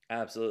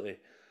 Absolutely.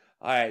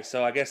 All right,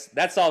 so I guess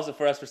that solves it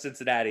for us for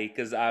Cincinnati,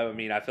 because I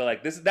feel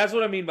like that's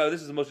what I mean by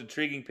this is the most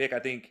intriguing pick I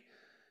think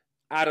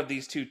out of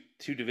these two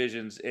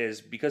divisions,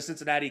 is because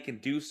Cincinnati can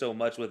do so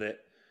much with it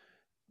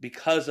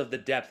because of the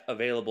depth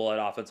available at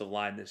offensive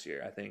line this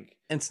year, I think.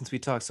 And since we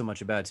talked so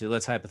much about it too,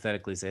 let's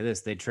hypothetically say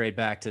this: they trade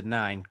back to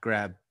 9,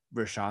 grab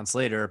Rashawn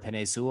Slater or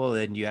Penei Sewell,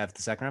 then you have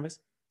the second round pick.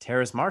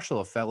 Terrace Marshall,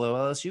 a fellow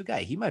LSU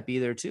guy, he might be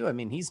there too. I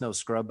mean, he's no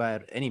scrub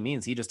by any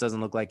means. He just doesn't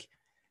look like.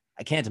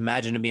 I can't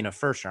imagine him being a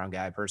first-round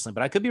guy personally,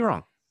 but I could be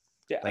wrong.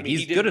 Yeah,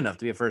 he's good enough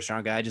to be a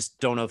first-round guy. I just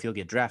don't know if he'll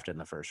get drafted in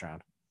the first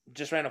round.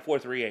 Just ran a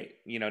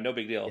 4.38. No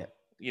big deal.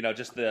 Yeah.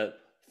 Just the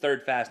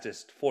third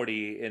fastest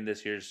 40 in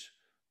this year's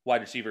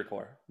wide receiver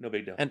core. No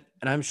big deal. And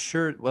I'm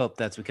sure, well,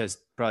 that's because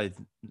probably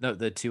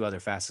the two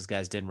other fastest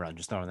guys didn't run.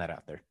 Just throwing that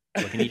out there.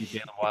 Looking at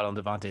Jalen Waddle and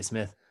Devontae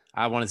Smith.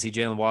 I want to see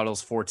Jalen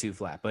Waddle's 4.2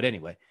 flat. But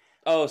anyway.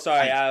 Oh,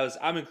 sorry.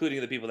 I'm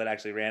including the people that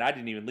actually ran. I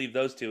didn't even leave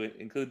those two,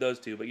 include those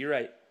two, but you're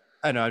right.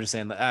 I know. I was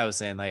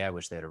saying I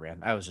wish they'd have ran.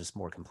 I was just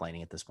more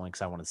complaining at this point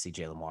because I wanted to see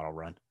Jalen Waddle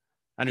run.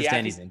 I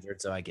understand he's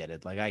injured, so I get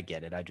it. I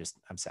get it.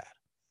 I'm sad.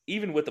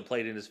 Even with the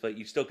plate in his foot,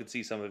 you still could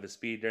see some of his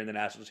speed during the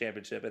national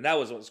championship. And that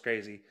was what was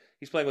crazy.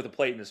 He's playing with a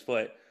plate in his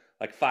foot,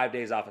 like 5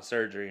 days off of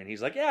surgery. And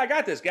he's like, yeah, I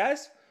got this,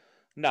 guys.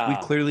 Nah. We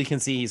clearly can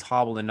see he's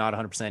hobbled and not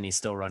 100%. He's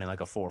still running like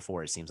a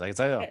 4.4, it seems like. It's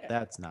like,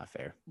 that's not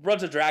fair.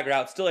 Runs a drag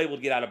route, still able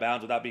to get out of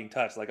bounds without being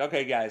touched. Like,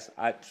 okay, guys,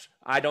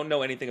 I don't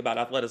know anything about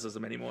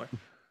athleticism anymore.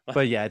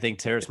 But yeah, I think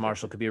Terrace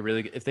Marshall could be a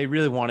really good, if they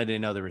really wanted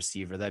another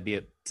receiver, that'd be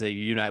to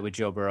unite with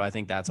Joe Burrow. I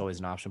think that's always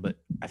an option. But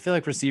I feel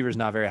like receivers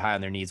not very high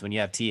on their needs when you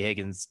have T.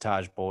 Higgins,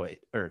 Tyler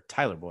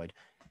Boyd,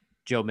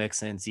 Joe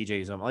Mixon,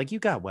 CJ Uzomah. Like, you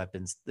got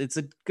weapons. It's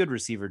a good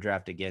receiver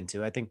draft again,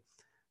 too. I think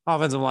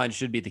offensive line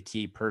should be the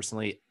key.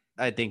 Personally,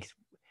 I think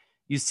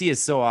you see it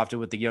so often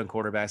with the young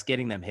quarterbacks,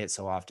 getting them hit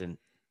so often.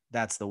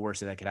 That's the worst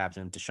thing that could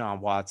happen to Deshaun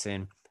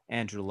Watson,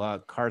 Andrew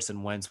Luck,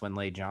 Carson Wentz when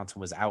Lane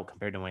Johnson was out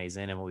compared to when he's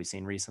in and what we've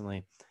seen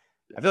recently.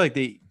 I feel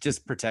like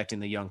just protecting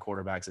the young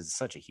quarterbacks is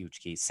such a huge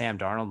key. Sam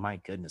Darnold, my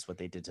goodness, what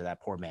they did to that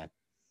poor man.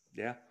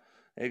 Yeah,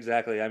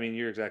 exactly. I mean,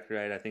 you're exactly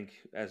right. I think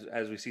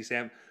as we see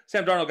Sam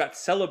Darnold got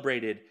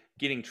celebrated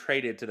getting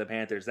traded to the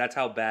Panthers. That's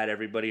how bad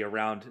everybody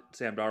around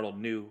Sam Darnold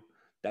knew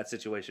that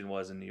situation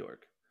was in New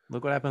York.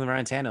 Look what happened to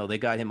Ryan Tannehill. They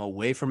got him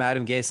away from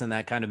Adam Gase and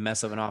that kind of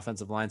mess of an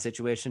offensive line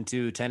situation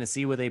to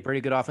Tennessee with a pretty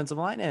good offensive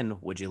line.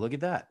 And would you look at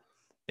that?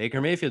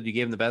 Baker Mayfield, you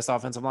gave him the best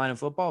offensive line in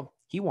football.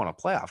 He won a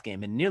playoff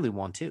game and nearly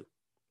won too.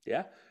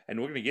 Yeah, and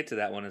we're going to get to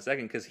that one in a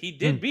second because he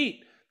did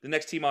beat the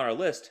next team on our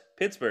list,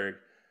 Pittsburgh,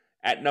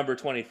 at number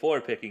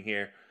 24 picking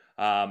here.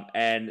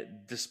 And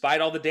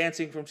despite all the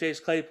dancing from Chase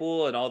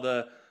Claypool and all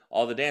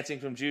the dancing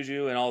from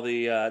Juju and all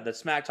the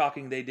smack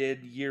talking they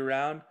did year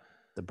round,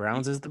 the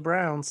Browns is the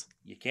Browns.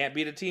 You can't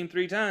beat a team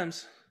 3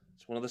 times.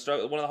 It's one of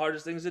the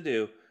hardest things to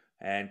do,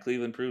 and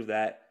Cleveland proved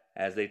that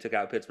as they took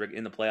out Pittsburgh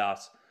in the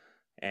playoffs.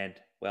 And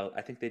well,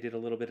 I think they did a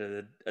little bit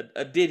of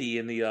a ditty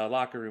in the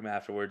locker room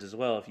afterwards as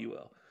well, if you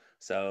will.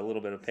 So a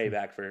little bit of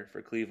payback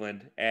for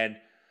Cleveland. And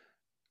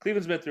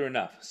Cleveland's been through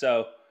enough.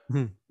 So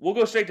we'll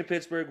go straight to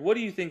Pittsburgh. What do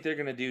you think they're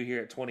going to do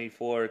here at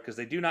 24? Because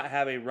they do not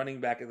have a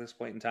running back at this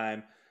point in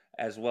time.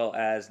 as well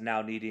as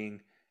now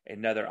needing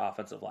another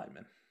offensive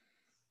lineman.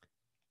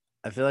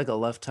 I feel like a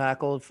left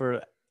tackle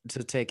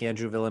to take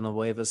Andrew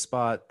Villanueva's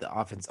spot. The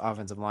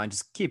offensive line,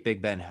 just keep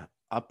Big Ben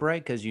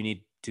upright because you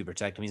need to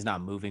protect him. He's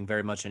not moving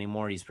very much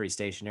anymore. He's pretty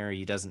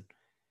stationary.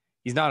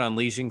 He's not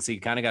unleashing, so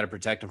you kind of got to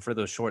protect him for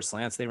those short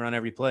slants they run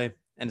every play.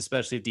 And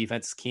especially if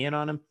defense is keying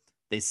on him,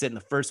 they sit in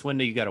the first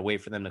window. You got to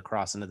wait for them to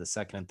cross into the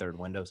second and third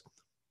windows.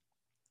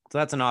 So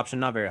that's an option,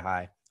 not very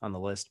high on the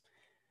list.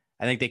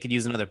 I think they could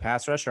use another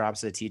pass rusher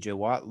opposite TJ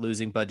Watt,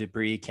 losing Bud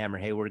Dupree,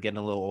 Cameron Hayward getting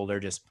a little older,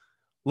 just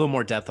a little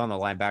more depth on the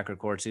linebacker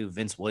core too.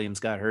 Vince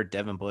Williams got hurt,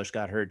 Devin Bush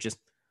got hurt, just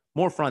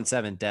more front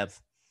seven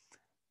depth.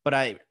 But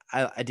I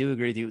do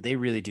agree with you. They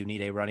really do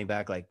need a running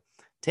back. Like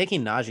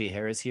taking Najee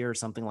Harris here or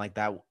something like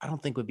that, I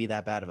don't think would be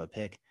that bad of a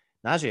pick.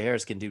 Najee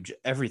Harris can do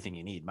everything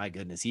you need. My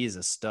goodness, he is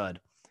a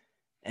stud.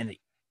 And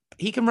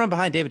he can run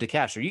behind David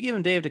DeCastro. You give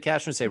him David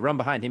DeCastro and say, run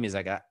behind him. He's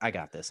like, I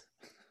got this.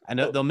 I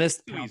know they'll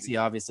miss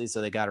Pouncey, obviously, so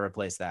they got to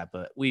replace that.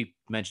 But we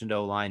mentioned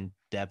O-line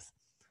depth,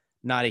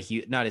 not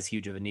as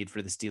huge of a need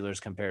for the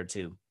Steelers compared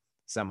to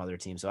some other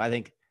teams. So I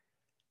think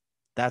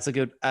that's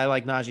I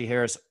like Najee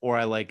Harris, or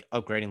I like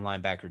upgrading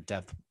linebacker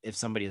depth if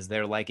somebody is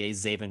there, like a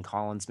Zaven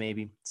Collins,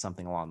 maybe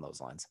something along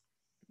those lines.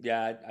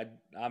 Yeah,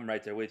 I'm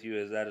right there with you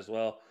as that as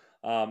well.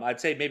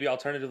 I'd say maybe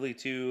alternatively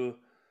to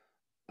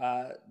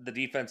the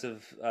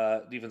defensive,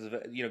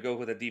 go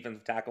with a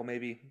defensive tackle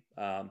maybe,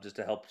 just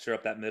to help shore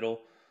up that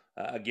middle.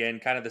 Again,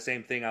 kind of the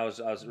same thing I was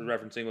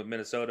referencing with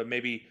Minnesota.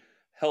 Maybe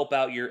help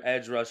out your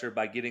edge rusher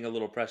by getting a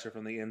little pressure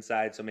from the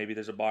inside. So maybe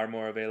there's a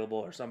Barmore available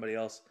or somebody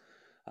else.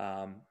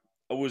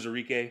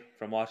 Owuzurike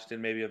from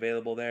Washington maybe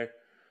available there.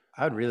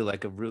 I would really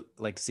like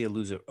to see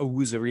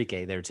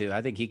Owuzurike there too.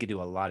 I think he could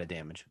do a lot of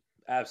damage.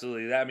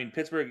 Absolutely. I mean,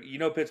 Pittsburgh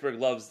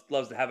loves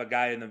to have a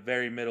guy in the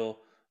very middle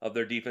of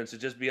their defense to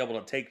just be able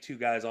to take two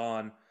guys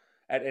on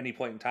at any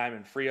point in time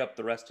and free up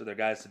the rest of their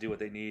guys to do what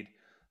they need.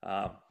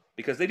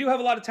 Because they do have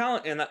a lot of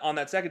talent on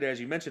that secondary, as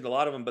you mentioned, a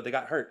lot of them, but they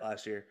got hurt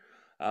last year.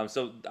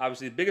 So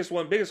obviously the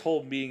biggest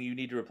hole being you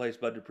need to replace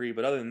Bud Dupree.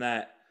 But other than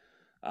that,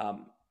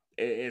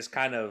 it is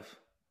kind of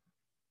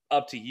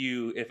up to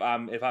you. If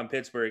I'm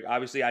Pittsburgh,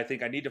 obviously I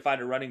think I need to find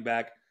a running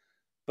back.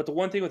 But the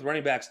one thing with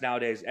running backs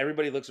nowadays,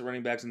 everybody looks at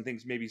running backs and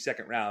thinks maybe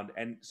second round.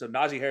 And so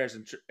Najee Harris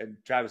and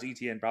Travis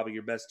Etienne, probably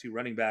your best two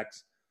running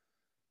backs,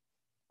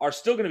 are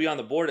still going to be on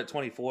the board at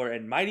 24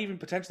 and might even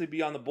potentially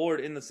be on the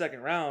board in the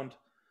second round.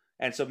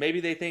 And so maybe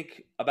they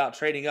think about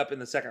trading up in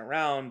the second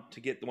round to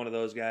get one of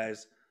those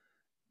guys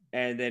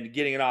and then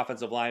getting an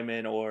offensive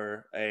lineman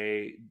or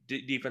a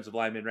defensive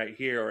lineman right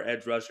here or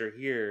edge rusher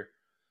here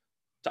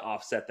to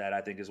offset that,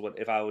 I think is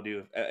what I would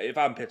do if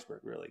I'm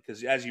Pittsburgh, really.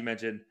 Because as you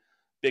mentioned,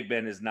 Big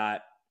Ben is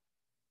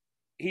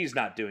he's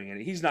not doing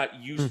it. He's not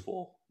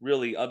useful,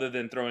 really, other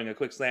than throwing a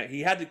quick slant.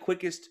 He had the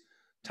quickest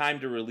time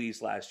to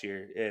release last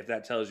year, if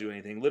that tells you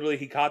anything. Literally,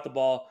 he caught the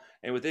ball,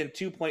 and within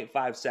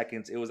 2.5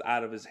 seconds, it was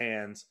out of his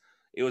hands.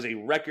 It was a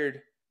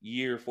record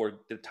year for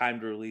the time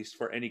to release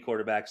for any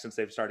quarterback since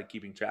they've started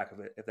keeping track of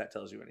it, if that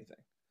tells you anything.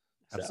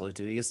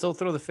 Absolutely. You can still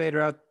throw the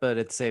fader out, but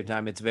at the same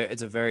time, it's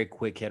a very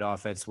quick hit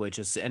offense,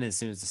 and as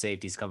soon as the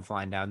safeties come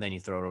flying down, then you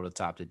throw it over the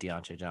top to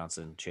Deontay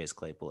Johnson, Chase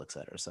Claypool,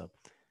 etc. So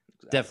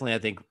definitely, I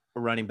think a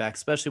running back,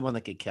 especially one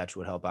that could catch,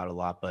 would help out a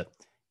lot, but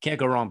can't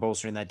go wrong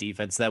bolstering that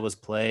defense that was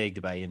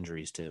plagued by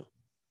injuries too.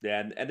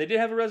 Yeah, and they did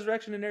have a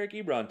resurrection in Eric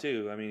Ebron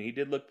too. I mean, he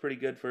did look pretty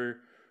good for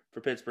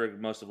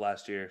Pittsburgh most of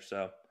last year,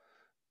 so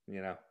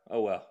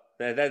oh well.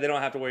 They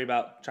don't have to worry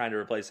about trying to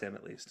replace him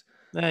at least.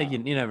 You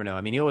never know.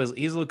 I mean,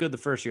 he's looked good the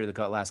first year,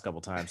 the last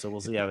couple times, so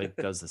we'll see how it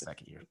goes the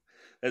second year.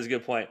 That's a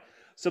good point.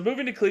 So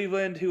moving to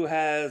Cleveland, who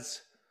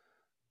has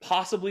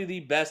possibly the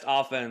best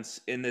offense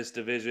in this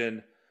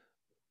division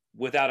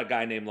without a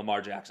guy named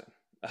Lamar Jackson.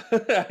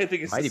 I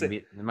think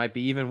it might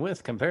be even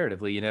with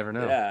comparatively. You never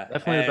know. Yeah,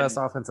 definitely the best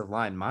offensive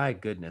line. My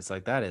goodness,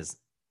 like that is.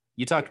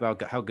 You talked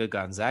about how good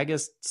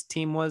Gonzaga's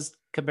team was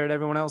compared to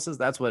everyone else's.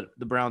 That's what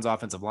the Browns'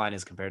 offensive line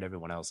is compared to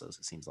everyone else's.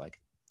 It seems like.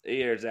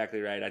 You're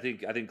exactly right. I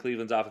think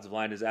Cleveland's offensive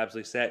line is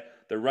absolutely set.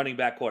 Their running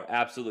back core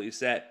absolutely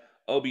set.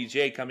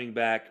 OBJ coming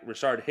back,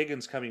 Rashard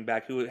Higgins coming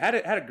back, who had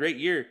a great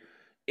year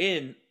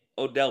in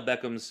Odell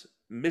Beckham's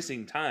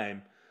missing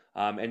time.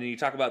 And then you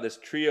talk about this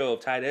trio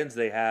of tight ends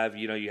they have.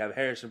 You have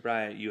Harrison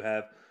Bryant, you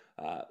have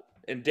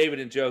and David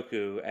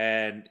Njoku,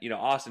 and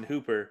Austin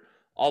Hooper,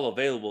 all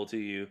available to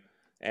you.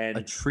 And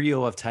a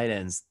trio of tight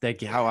ends.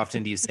 How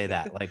often do you say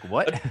that? Like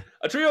what?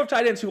 A trio of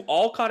tight ends who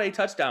all caught a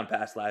touchdown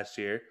pass last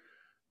year.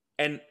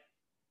 And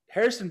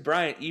Harrison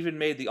Bryant even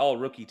made the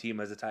all-rookie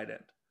team as a tight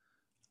end.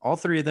 All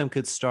three of them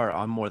could start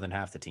on more than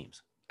half the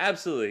teams.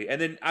 Absolutely.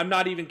 And then I'm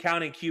not even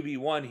counting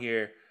QB1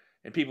 here.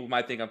 And people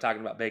might think I'm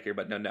talking about Baker,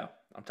 but no.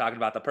 I'm talking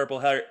about the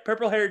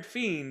purple-haired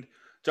fiend,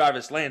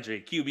 Jarvis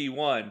Landry,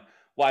 QB1,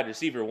 wide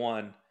receiver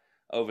 1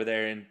 over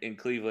there in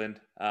Cleveland.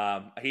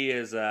 He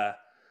is...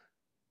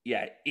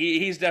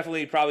 he's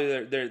definitely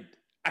probably their.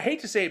 I hate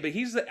to say it, but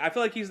I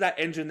feel like he's that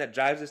engine that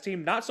drives this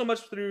team. Not so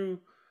much through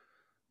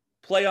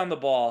play on the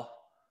ball,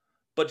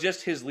 but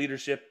just his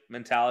leadership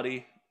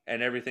mentality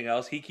and everything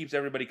else. He keeps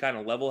everybody kind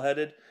of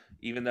level-headed,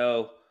 even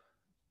though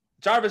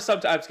Jarvis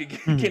sometimes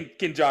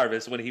can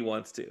Jarvis when he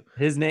wants to.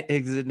 His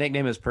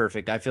nickname is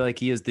perfect. I feel like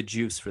he is the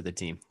juice for the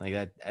team. Like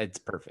that, it's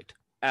perfect.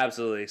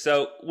 Absolutely.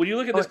 So when you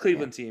look at this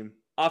Cleveland team,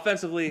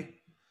 offensively,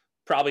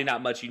 probably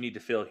not much you need to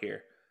fill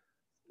here.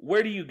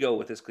 Where do you go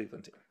with this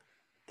Cleveland team?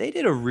 They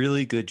did a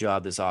really good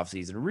job this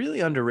offseason.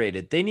 Really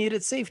underrated. They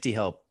needed safety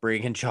help.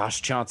 Bring in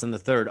Josh Johnson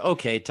III.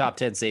 Okay, top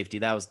 10 safety.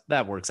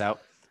 That works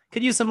out.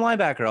 Could use some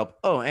linebacker help.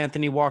 Oh,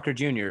 Anthony Walker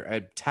Jr.,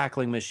 a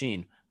tackling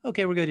machine.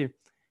 Okay, we're good here.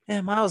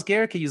 And Myles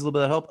Garrett could use a little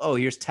bit of help. Oh,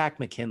 here's Tack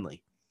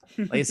McKinley.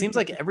 Like it seems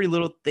like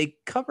they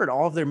covered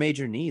all of their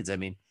major needs. I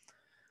mean,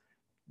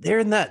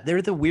 they're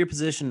the weird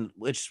position,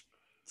 which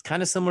is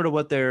kind of similar to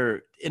what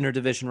their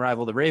interdivision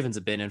rival, the Ravens,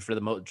 have been in for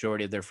the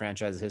majority of their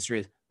franchise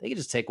history. They can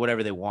just take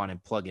whatever they want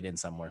and plug it in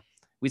somewhere.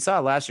 We saw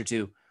it last year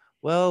too.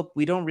 Well,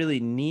 we don't really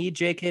need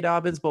J.K.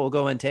 Dobbins, but we'll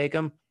go and take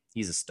him.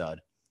 He's a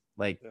stud.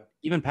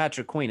 Even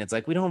Patrick Queen, it's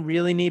like we don't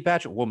really need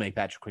Patrick. We'll make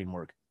Patrick Queen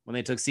work. When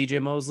they took C.J.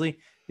 Mosley,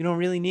 you don't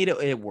really need it.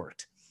 It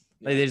worked.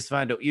 Like they just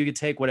find out you could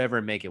take whatever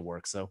and make it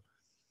work. So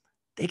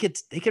they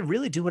could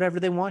really do whatever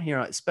they want here,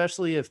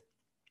 especially if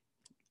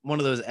one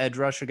of those edge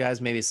rusher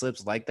guys maybe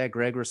slips like that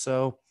Greg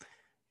Rousseau,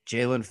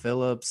 Jalen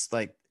Phillips,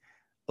 like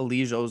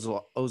Elijah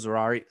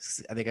Ozarari.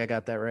 I think I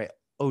got that right.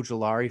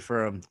 Ojulari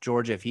from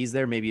Georgia. If he's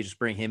there, maybe you just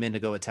bring him in to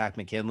go attack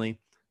McKinley.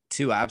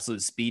 2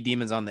 absolute speed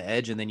demons on the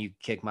edge, and then you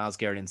kick Myles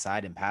Garrett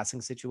inside in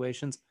passing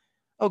situations.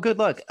 Oh, good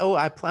luck. Oh,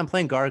 I'm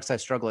playing guard because I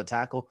struggle at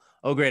tackle.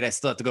 Oh, great. I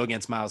still have to go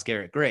against Myles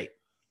Garrett. Great.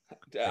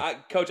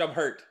 Coach, I'm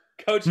hurt.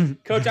 Coach,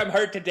 I'm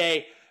hurt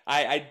today.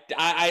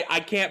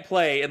 I can't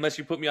play unless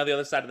you put me on the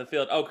other side of the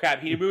field. Oh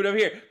crap, he moved over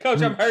here.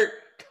 Coach, I'm hurt.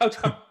 Coach,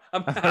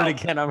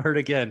 I'm hurt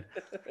again.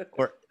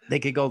 Or they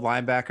could go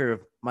linebacker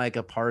if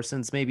Micah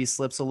Parsons maybe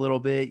slips a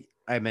little bit.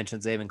 I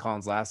mentioned Zaven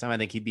Collins last time. I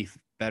think he'd be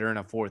better in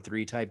a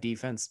 4-3 type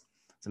defense.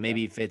 So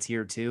maybe he fits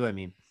here too. I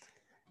mean,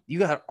 you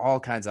got all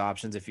kinds of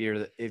options if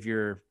you're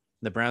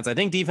the Browns. I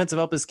think defensive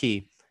help is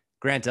key.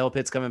 Grant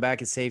Delpit's coming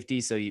back at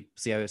safety, so you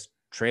see how it's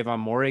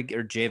Trayvon Moehrig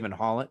or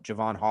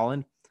Javon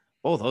Holland.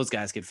 Both those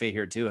guys could fit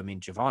here too. I mean,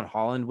 Javon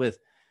Holland with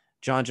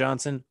John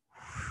Johnson.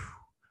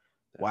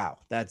 Wow,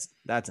 that's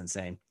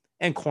insane.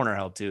 And corner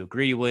help too.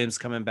 Greedy Williams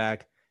coming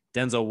back.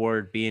 Denzel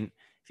Ward if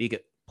he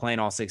could playing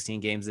all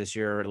 16 games this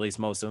year, or at least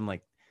most of them,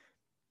 like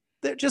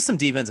they're just some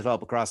defensive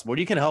help across the board.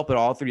 You can help at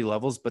all 3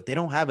 levels, but they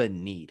don't have a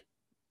need,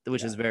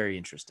 which is very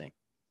interesting.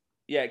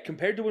 Yeah,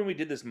 compared to when we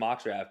did this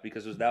mock draft,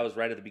 because that was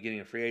right at the beginning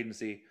of free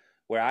agency,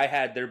 where I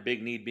had their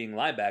big need being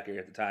linebacker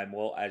at the time.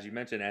 Well, as you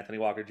mentioned, Anthony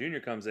Walker Jr.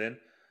 comes in,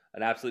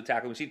 an absolute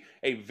tackling machine,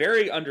 a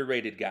very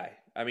underrated guy.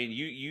 I mean,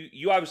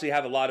 you obviously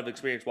have a lot of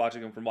experience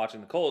watching him from watching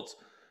the Colts,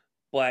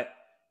 but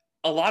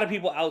a lot of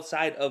people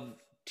outside of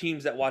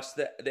teams that watch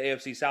the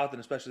AFC South, and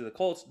especially the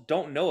Colts,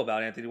 don't know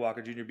about Anthony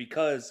Walker Jr.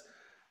 because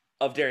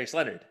of Darius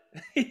Leonard.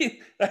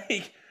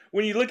 Like,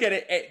 when you look at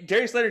it,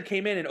 Darius Leonard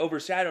came in and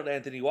overshadowed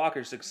Anthony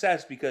Walker's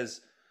success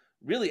because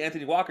really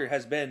Anthony Walker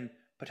has been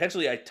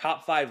potentially a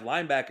top 5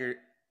 linebacker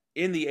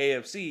in the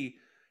AFC.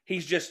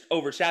 He's just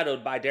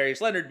overshadowed by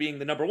Darius Leonard being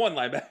the number 1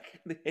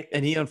 linebacker.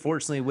 And he,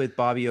 unfortunately, with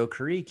Bobby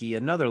Okereke,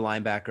 another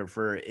linebacker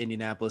for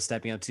Indianapolis,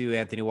 stepping up too,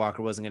 Anthony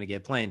Walker wasn't going to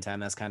get playing time.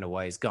 That's kind of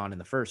why he's gone in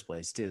the first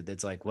place too.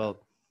 That's like,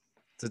 well,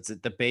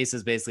 the base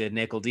is basically a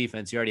nickel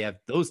defense. You already have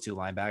those 2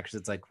 linebackers.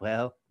 It's like,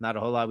 well, not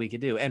a whole lot we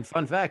could do. And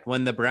fun fact,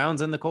 when the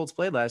Browns and the Colts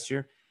played last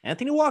year,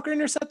 Anthony Walker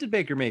intercepted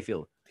Baker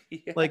Mayfield.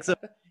 Yeah. Like, so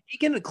he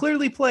can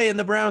clearly play, and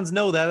the Browns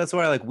know that. That's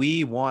why,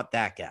 we want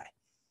that guy.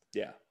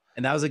 Yeah.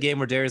 And that was a game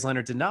where Darius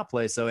Leonard did not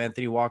play, so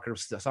Anthony Walker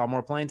saw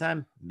more playing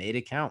time, made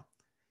it count.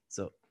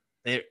 So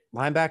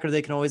linebacker,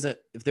 they can always, if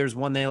there's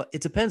one, it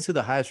depends who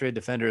the highest rated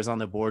defender is on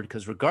the board,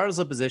 because regardless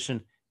of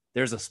position,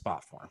 there's a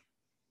spot for him.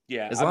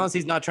 Yeah. As long as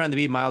he's not trying to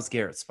be Myles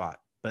Garrett's spot.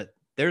 But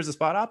there's a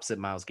spot opposite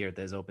Myles Garrett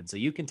that is open, so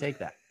you can take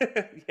that.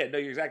 Yeah, no,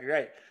 you're exactly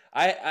right.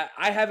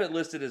 I have it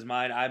listed as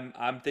mine.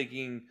 I'm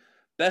thinking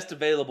best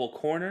available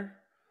corner,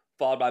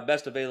 followed by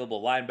best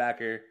available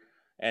linebacker,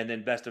 and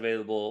then best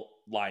available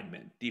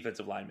lineman,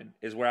 defensive lineman,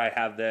 is where I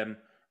have them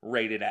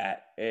rated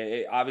at.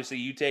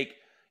 Obviously,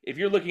 if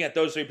you're looking at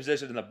those 3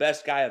 positions and the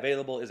best guy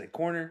available is a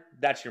corner,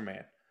 that's your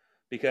man,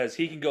 because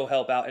he can go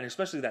help out, and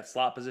especially that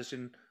slot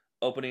position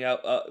opening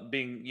up,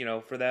 being,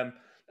 for them,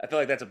 I feel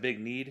like that's a big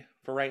need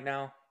for right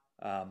now.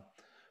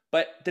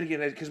 But then again,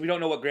 because we don't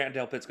know what Grant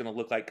Delpit's going to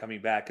look like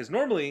coming back, because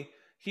normally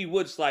he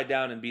would slide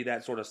down and be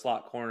that sort of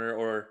slot corner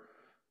or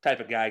type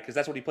of guy, because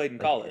that's what he played in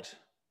college.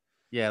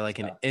 Yeah, like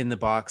an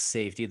in-the-box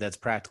safety that's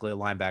practically a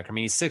linebacker. I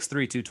mean, he's 6'3",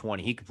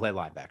 220. He could play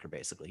linebacker,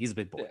 basically. He's a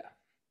big boy. Yeah.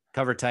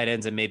 Cover tight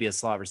ends and maybe a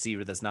slot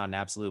receiver that's not an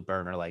absolute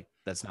burner,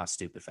 that's not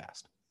stupid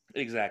fast.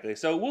 Exactly.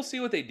 So we'll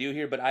see what they do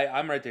here, but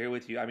I'm right there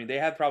with you. I mean, they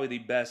have probably the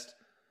best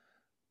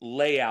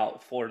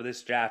layout for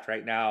this draft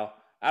right now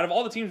out of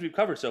all the teams we've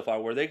covered so far,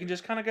 where they can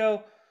just kind of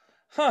go,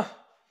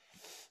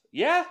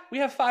 yeah, we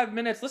have 5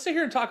 minutes. Let's sit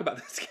here and talk about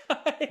this,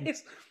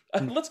 guys.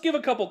 Let's give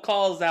a couple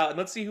calls out and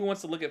let's see who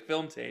wants to look at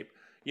film tape.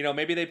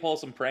 Maybe they pull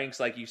some pranks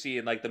like you see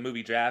in the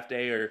movie Draft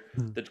Day, or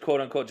the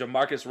quote unquote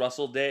Jamarcus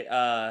Russell Day,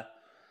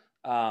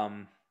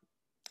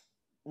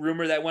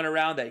 rumor that went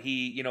around that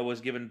he,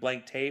 was given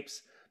blank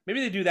tapes. Maybe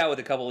they do that with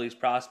a couple of these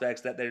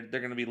prospects that they're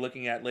going to be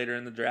looking at later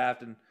in the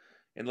draft and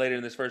later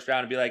in this first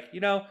round and be like,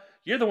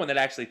 you're the one that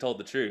actually told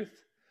the truth.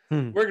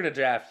 We're going to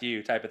draft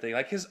you type of thing.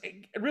 Like, because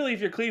really,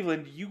 if you're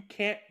Cleveland, you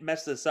can't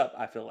mess this up,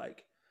 I feel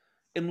like,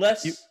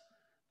 unless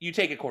you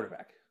take a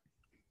quarterback.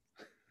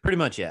 Pretty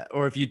much, yeah.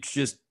 Or if you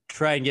just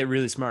try and get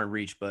really smart and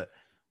reach. But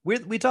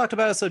we talked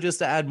about it, so just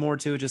to add more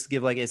to it, just to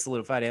give like a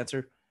solidified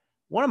answer,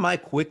 one of my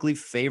quickly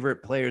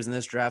favorite players in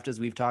this draft, as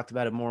we've talked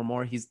about it more and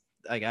more, he's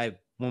like I've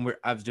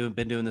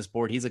been doing this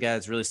board, he's a guy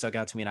that's really stuck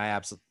out to me,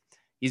 and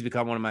he's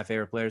become one of my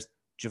favorite players.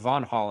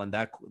 Javon Holland,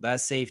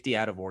 that safety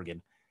out of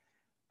Oregon.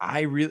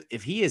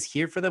 If he is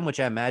here for them, which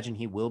I imagine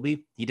he will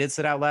be, he did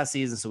sit out last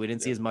season, so we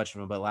didn't see as much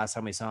of him. But last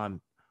time we saw him,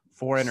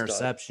 4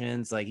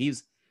 interceptions, like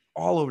he's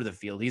all over the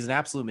field. He's an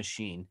absolute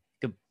machine.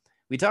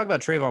 We talk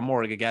about Trayvon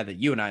Moore, a guy that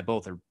you and I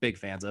both are big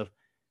fans of.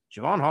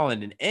 Javon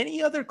Holland in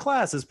any other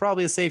class is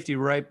probably a safety,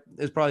 right?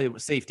 Is probably a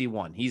safety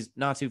 1. He's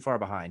not too far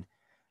behind.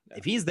 Yeah.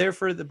 If he's there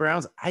for the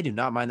Browns, I do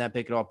not mind that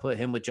pick at all. Put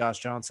him with Josh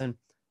Johnson.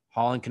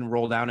 Holland can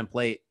roll down and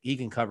play. He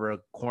can cover a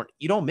corner.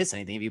 You don't miss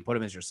anything if you put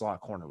him as your slot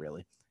corner,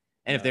 really.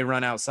 And if they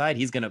run outside,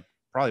 he's going to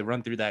probably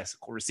run through that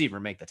receiver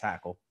and make the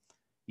tackle.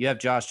 You have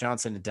Josh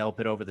Johnson and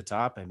Delpit over the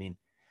top. I mean,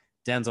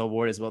 Denzel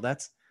Ward as well.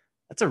 That's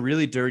a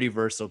really dirty,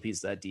 versatile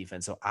piece of that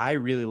defense. So I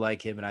really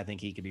like him, and I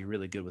think he could be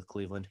really good with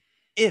Cleveland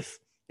if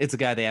it's a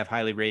guy they have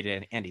highly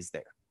rated and he's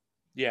there.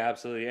 Yeah,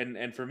 absolutely.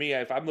 And for me,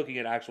 if I'm looking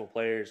at actual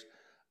players,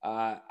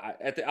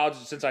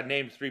 since I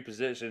named 3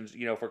 positions,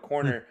 for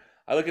corner,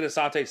 I look at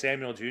Asante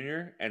Samuel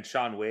Jr. and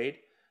Shaun Wade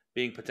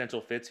being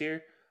potential fits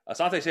here.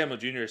 Asante Samuel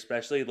Jr.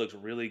 especially looks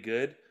really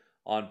good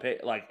on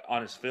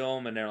his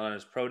film and then on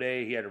his pro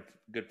day. He had a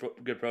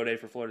good pro day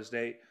for Florida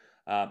State.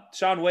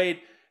 Shaun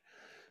Wade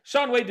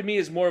to me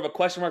is more of a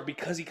question mark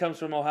because he comes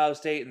from Ohio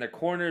State and their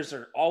corners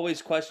are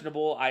always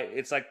questionable.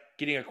 It's like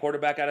getting a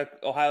quarterback out of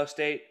Ohio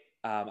State.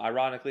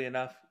 Ironically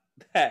enough,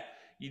 that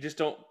you just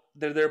don't.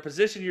 They're a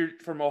position you're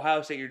from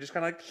Ohio State. You're just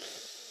kind of like,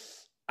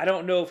 I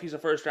don't know if he's a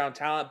first round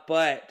talent,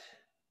 but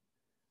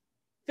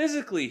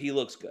physically he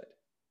looks good.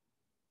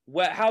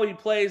 How he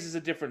plays is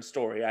a different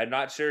story. I'm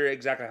not sure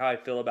exactly how I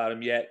feel about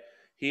him yet.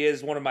 He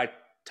is one of my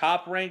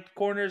top ranked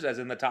corners, as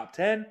in the top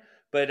 10,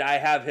 but I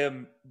have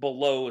him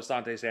below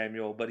Asante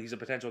Samuel, but he's a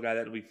potential guy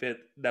that'll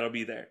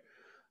be there.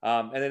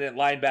 And then at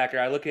linebacker,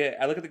 I look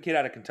at the kid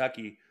out of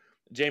Kentucky,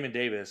 Jamin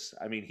Davis.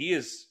 I mean, he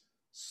is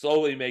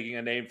slowly making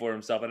a name for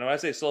himself. And when I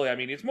say slowly, I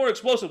mean, it's more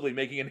explosively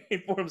making a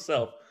name for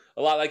himself.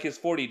 A lot like his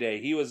 40 day.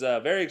 He was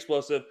very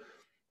explosive.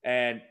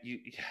 And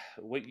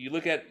you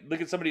look at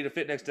somebody to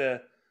fit next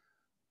to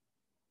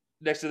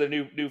the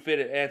new fit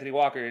at Anthony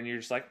Walker, and you're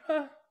just like,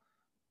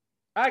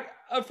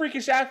 a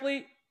freakish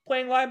athlete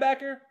playing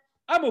linebacker,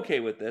 I'm okay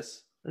with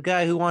this. The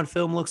guy who on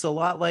film looks a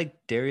lot like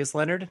Darius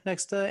Leonard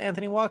next to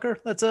Anthony Walker.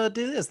 Let's do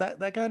this.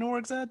 That kind of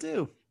works out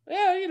too.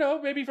 Yeah,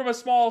 maybe from a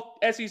small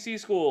SEC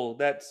school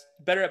that's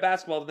better at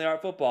basketball than they are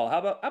at football. How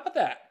about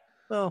that?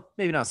 Well,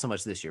 maybe not so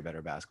much this year better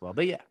at basketball,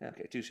 but yeah.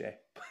 Okay, touche.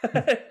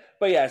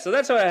 But yeah, so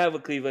that's what I have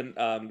with Cleveland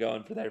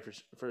going for there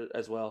for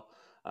as well.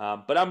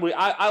 But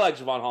I like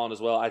Javon Holland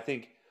as well. I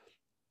think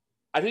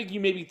you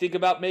maybe think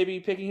about maybe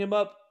picking him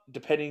up,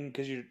 depending,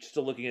 because you're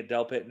still looking at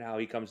Delpit and how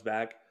he comes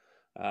back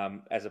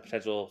as a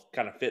potential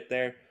kind of fit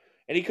there.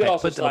 And he could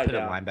also slide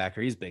down.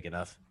 Linebacker, he's big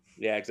enough.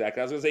 Yeah, exactly.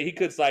 I was going to say he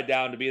could slide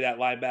down to be that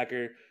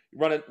linebacker,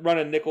 run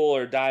a nickel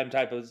or dime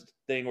type of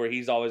thing where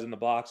he's always in the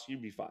box.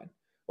 You'd be fine.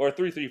 Or a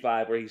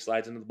 3-3-5 where he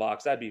slides into the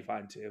box. That'd be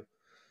fine too.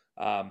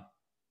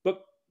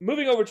 But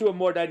moving over to a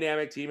more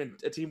dynamic team, and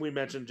a team we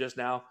mentioned just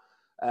now,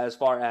 as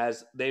far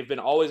as they've been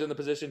always in the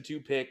position to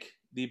pick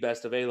the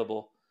best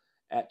available.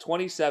 At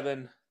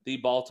 27, the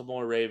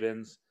Baltimore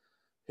Ravens,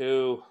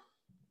 who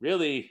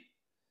really,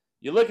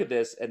 you look at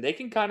this and they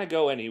can kind of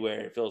go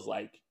anywhere, it feels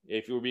like,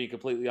 if you were being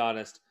completely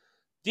honest.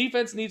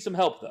 Defense needs some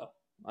help, though.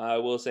 I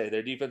will say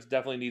their defense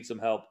definitely needs some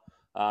help.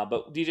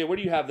 But DJ, where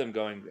do you have them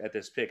going at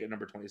this pick at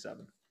number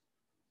 27?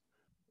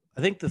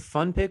 I think the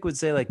fun pick would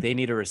say like they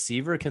need a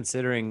receiver,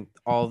 considering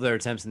all of their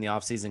attempts in the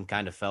offseason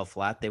kind of fell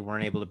flat. They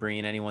weren't able to bring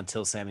in anyone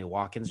till Sammy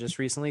Watkins just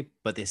recently,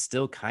 but they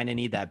still kind of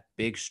need that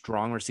big,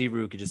 strong receiver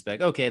who could just be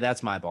like, okay,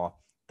 that's my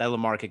ball. That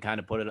Lamar could kind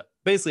of put it up.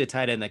 Basically a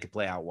tight end that could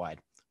play out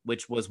wide,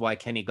 which was why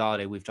Kenny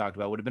Golladay, we've talked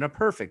about, would have been a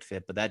perfect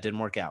fit, but that didn't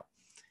work out.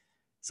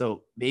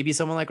 So maybe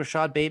someone like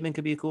Rashad Bateman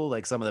could be cool,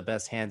 like some of the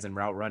best hands in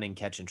route running,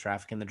 catching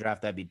traffic in the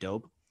draft. That'd be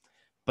dope.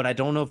 But I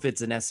don't know if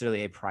it's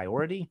necessarily a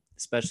priority,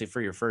 especially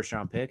for your first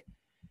round pick.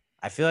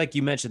 I feel like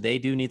you mentioned they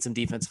do need some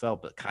defensive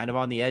help, but kind of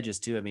on the edges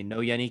too. I mean, no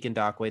Yannick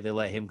Ngakoue, they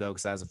let him go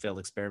because that was a failed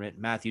experiment.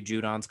 Matthew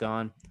Judon's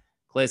gone.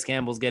 Calais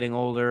Campbell's getting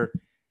older.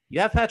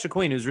 You have Patrick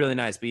Queen, who's really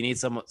nice, but you need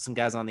some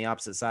guys on the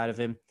opposite side of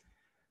him.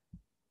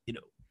 You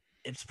know,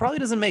 it probably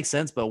doesn't make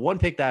sense, but one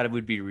pick that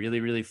would be really,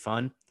 really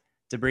fun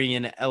to bring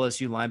in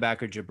LSU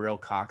linebacker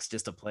Jabril Cox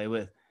just to play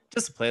with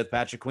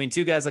Patrick Queen.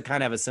 Two guys that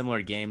kind of have a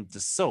similar game,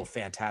 just so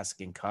fantastic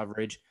in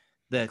coverage,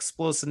 the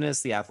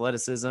explosiveness, the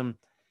athleticism.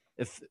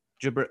 If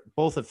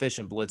both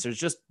efficient blitzers,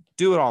 just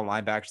do it all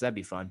linebackers. That'd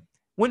be fun.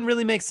 Wouldn't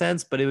really make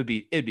sense, but it'd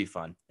be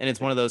fun. And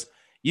it's one of those,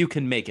 you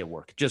can make it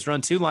work. Just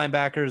run 2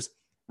 linebackers,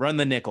 run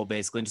the nickel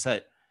basically, and just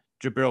let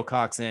Jabril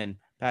Cox in,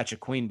 Patrick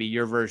Queen be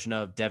your version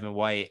of Devin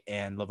White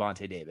and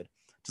Levante David.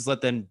 Just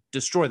let them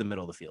destroy the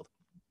middle of the field.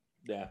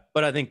 Yeah.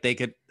 But I think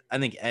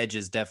edge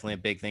is definitely a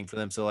big thing for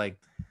them. So like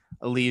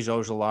Elijah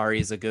Ojulari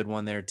is a good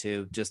one there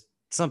too. Just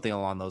something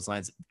along those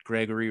lines.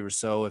 Gregory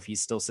Rousseau, if he's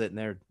still sitting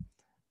there,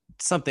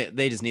 something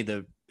they just need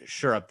to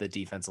shore up the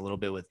defense a little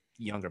bit with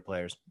younger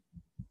players.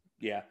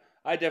 Yeah,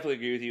 I definitely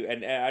agree with you.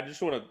 And I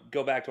just want to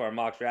go back to our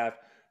mock draft.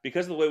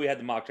 Because of the way we had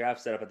the mock draft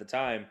set up at the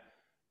time,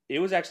 it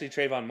was actually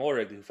Trayvon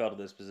Moehrig who fell to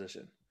this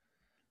position.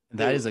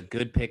 That is a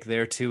good pick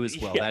there too as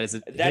well. Yeah,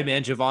 him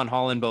and Javon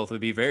Holland both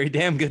would be very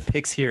damn good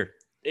picks here.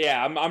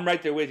 Yeah, I'm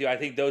right there with you. I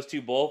think those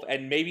two both,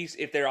 and maybe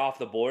if they're off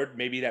the board,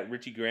 maybe that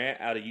Richie Grant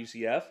out of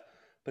UCF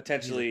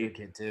potentially He's a good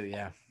kid too.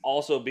 Yeah,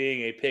 also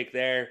being a pick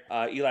there.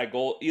 Eli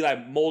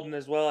Molden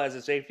as well as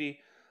a safety.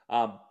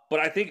 But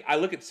I think I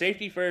look at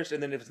safety first,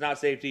 and then if it's not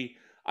safety,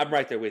 I'm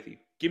right there with you.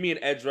 Give me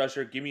an edge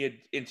rusher. Give me an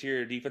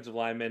interior defensive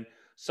lineman.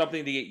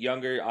 Something to get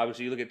younger.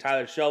 Obviously, you look at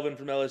Tyler Shelvin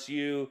from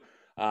LSU,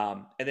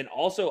 and then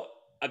also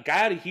a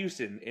guy out of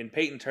Houston in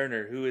Peyton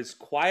Turner, who has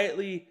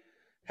quietly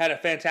had a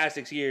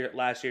fantastic year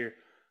last year,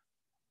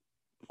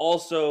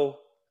 also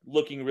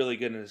looking really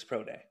good in his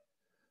pro day.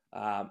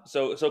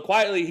 So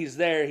quietly he's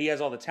there. He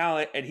has all the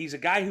talent, and he's a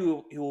guy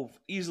who will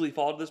easily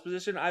fall to this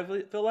position, I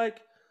feel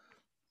like.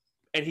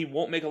 And he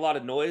won't make a lot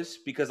of noise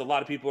because a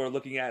lot of people are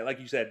looking at, like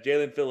you said,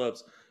 Jalen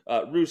Phillips,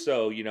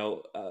 Russo,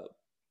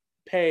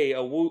 Pay,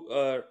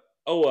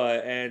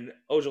 Owa, and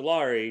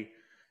Ojulari.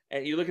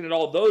 And you're looking at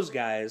all those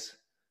guys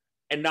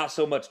and not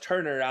so much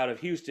Turner out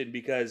of Houston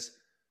because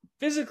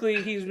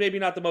physically he's maybe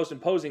not the most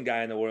imposing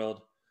guy in the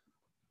world.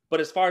 But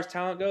as far as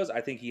talent goes,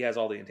 I think he has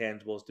all the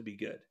intangibles to be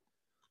good.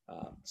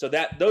 So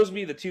those would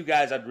be the two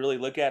guys I'd really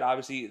look at,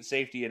 obviously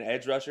safety and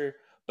edge rusher.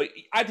 But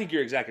I think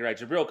you're exactly right.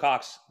 Jabril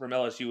Cox from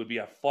LSU would be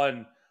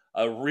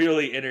a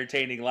really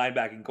entertaining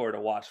linebacking core to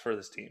watch for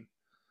this team,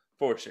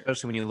 for sure.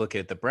 Especially when you look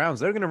at the Browns,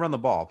 they're going to run the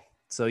ball.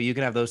 So you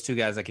can have those two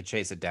guys that can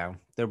chase it down.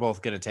 They're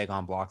both going to take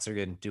on blocks. They're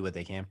going to do what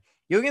they can.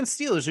 You against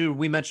Steelers, who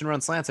we mentioned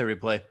run slants every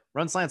play.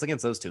 Run slants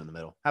against those two in the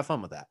middle. Have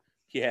fun with that.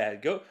 Yeah,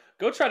 go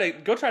try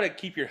to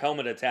keep your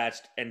helmet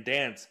attached and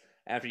dance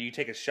after you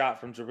take a shot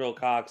from Jabril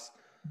Cox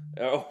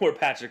or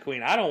Patrick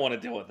Queen. I don't want to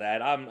deal with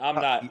that. I'm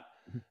not.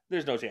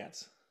 There's no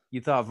chance. You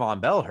thought Von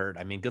Bell hurt.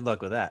 I mean, good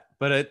luck with that.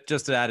 But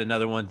just to add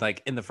another one,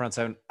 like in the front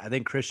seven, I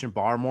think Christian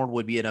Barmore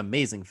would be an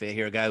amazing fit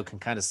here. A guy who can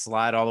kind of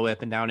slide all the way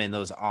up and down in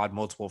those odd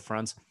multiple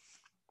fronts.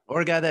 Or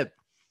a guy that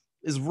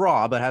is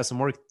raw but has some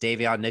work.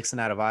 Davion Nixon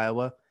out of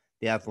Iowa,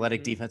 the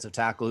athletic defensive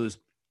tackle who's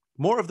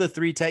more of the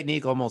 3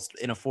 technique, almost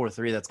in a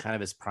 4-3. That's kind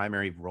of his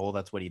primary role.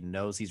 That's what he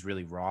knows. He's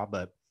really raw,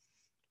 but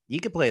he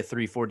could play a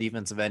 3-4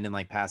 defensive end in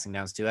like passing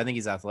downs too. I think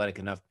he's athletic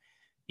enough.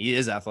 He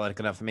is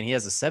athletic enough. I mean, he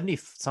has a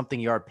 70-something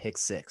yard pick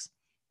 6.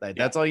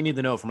 That's all you need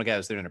to know from a guy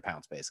who's 300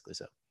 pounds, basically.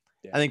 So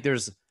I think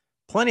there's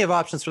plenty of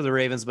options for the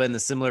Ravens, but in the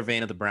similar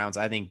vein of the Browns,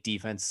 I think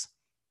defense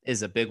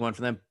is a big one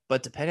for them.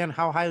 But depending on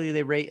how highly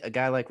they rate a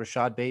guy like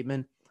Rashad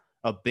Bateman,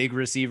 a big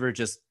receiver,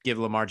 just give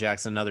Lamar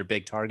Jackson another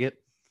big target.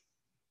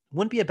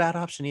 Wouldn't be a bad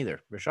option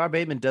either. Rashad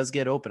Bateman does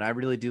get open. I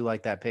really do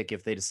like that pick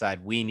if they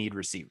decide we need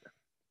receiver.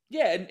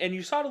 Yeah, and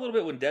you saw it a little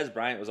bit when Dez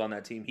Bryant was on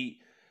that team.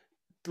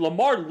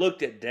 Lamar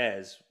looked at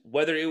Dez,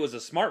 whether it was a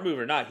smart move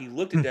or not. He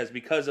looked at Dez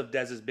because of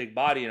Dez's big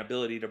body and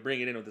ability to bring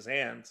it in with his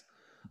hands.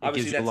 It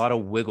gives you a lot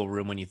of wiggle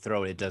room when you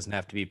throw it. It doesn't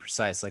have to be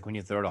precise. Like when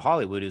you throw it to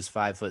Hollywood, who's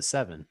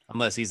 5'7",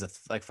 unless he's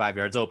like 5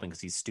 yards open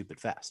because he's stupid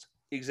fast.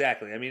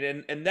 Exactly. I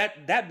mean, and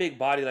that big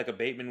body like a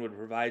Bateman would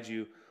provide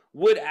you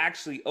would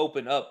actually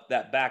open up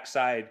that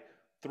backside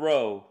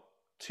throw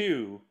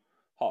to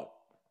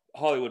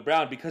Hollywood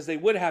Brown because they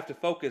would have to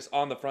focus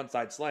on the front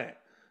side slant.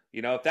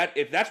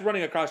 If that's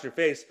running across your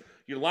face,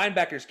 your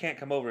linebackers can't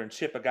come over and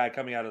chip a guy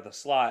coming out of the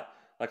slot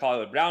like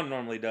Hollywood Brown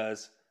normally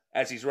does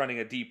as he's running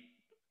a deep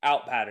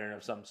out pattern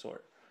of some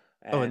sort.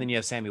 And then you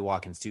have Sammy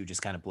Watkins too,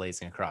 just kind of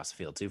blazing across the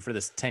field too for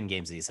this 10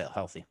 games that he's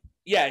healthy.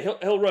 Yeah,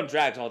 he'll run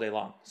drags all day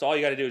long. So all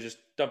you got to do is just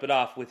dump it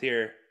off with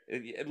here.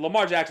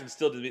 Lamar Jackson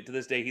still to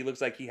this day, he looks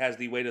like he has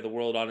the weight of the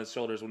world on his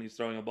shoulders when he's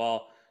throwing a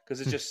ball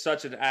because it's just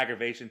such an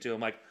aggravation to him.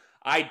 Like,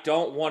 I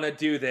don't want to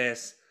do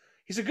this.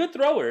 He's a good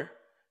thrower.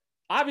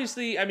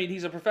 Obviously, I mean,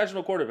 he's a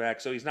professional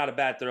quarterback, so he's not a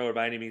bad thrower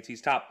by any means. He's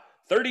top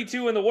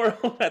 32 in the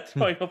world at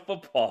throwing a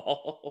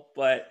football.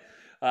 But,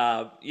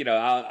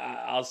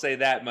 I'll say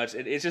that much.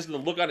 It's just the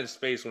look on his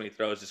face when he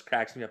throws just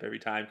cracks me up every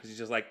time because he's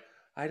just like,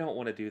 I don't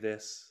want to do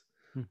this.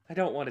 I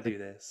don't want to do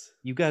this.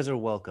 You guys are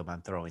welcome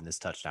on throwing this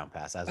touchdown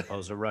pass as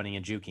opposed to running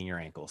and juking your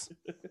ankles.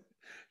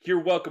 You're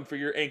welcome for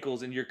your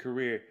ankles in your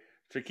career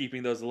for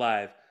keeping those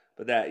alive.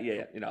 But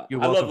you're I love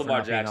welcome Lamar for not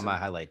being Jackson on my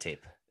highlight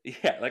tape.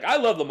 Yeah, like I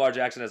love Lamar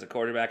Jackson as a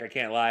quarterback. I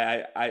can't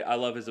lie. I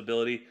love his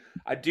ability.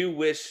 I do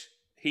wish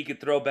he could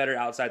throw better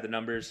outside the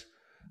numbers.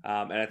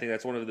 And I think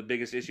that's one of the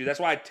biggest issues. That's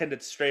why I tend to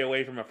stray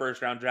away from a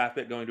first-round draft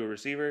pick going to a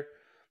receiver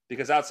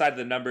because outside of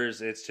the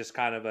numbers, it's just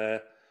kind of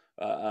a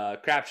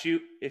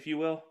crapshoot, if you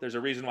will. There's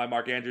a reason why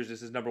Mark Andrews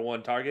is his number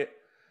one target.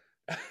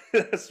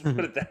 Let's put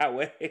it that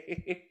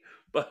way.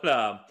 But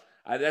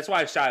that's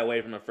why I shy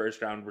away from a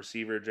first-round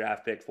receiver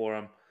draft pick for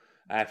him.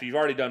 If you've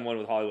already done one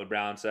with Hollywood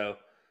Brown, so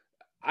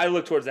I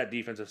look towards that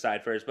defensive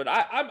side first. But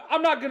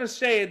I'm not going to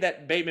say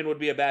that Bateman would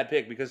be a bad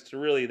pick, because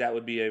that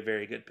would be a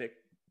very good pick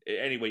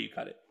any way you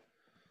cut it.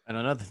 And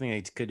another thing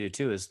they could do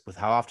too is with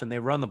how often they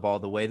run the ball,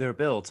 the way they're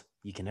built,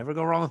 you can never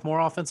go wrong with more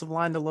offensive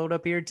line to load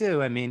up here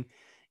too. I mean,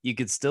 you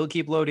could still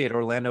keep loading at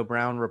Orlando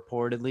Brown,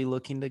 reportedly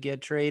looking to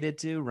get traded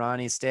to.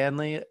 Ronnie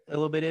Stanley, a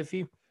little bit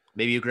iffy.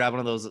 Maybe you grab one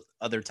of those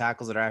other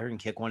tackles that are out here and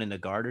kick one into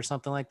guard or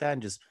something like that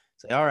and just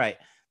say, all right,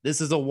 this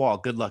is a wall.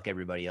 Good luck,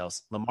 everybody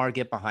else. Lamar,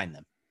 get behind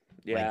them.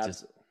 Yeah,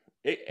 just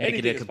make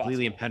it a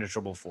completely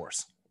impenetrable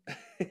force.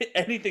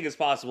 Anything is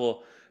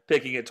possible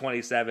picking at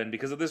 27,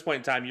 because at this point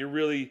in time,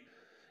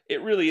 it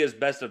really is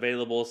best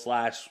available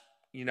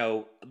 /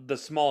 the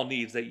small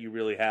needs that you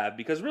really have.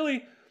 Because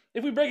really,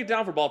 if we break it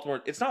down for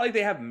Baltimore, it's not like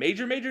they have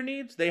major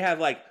needs. They have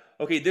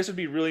okay, this would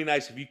be really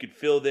nice if you could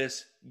fill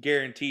this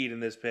guaranteed in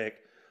this pick.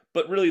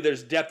 But really,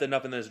 there's depth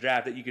enough in this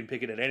draft that you can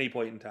pick it at any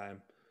point in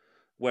time.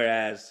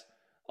 Whereas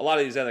a lot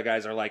of these other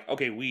guys are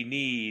okay, we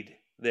need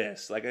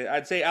this.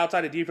 I'd say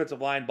outside of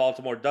defensive line,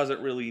 Baltimore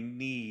doesn't really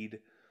need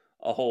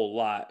a whole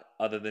lot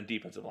other than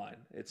defensive line,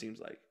 it seems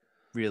like.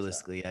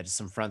 Realistically, yeah, just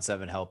some front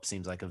seven help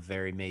seems like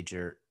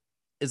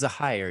is a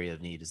high area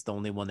of need. It's the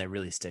only one that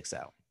really sticks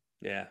out.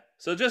 Yeah.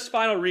 So just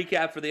final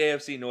recap for the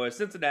AFC North.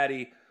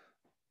 Cincinnati,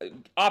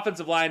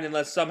 offensive line,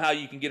 unless somehow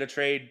you can get a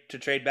trade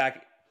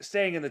back,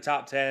 staying in the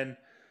top 10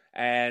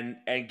 and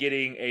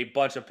getting a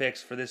bunch of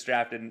picks for this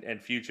draft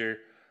and future,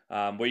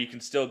 where you can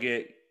still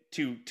get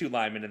two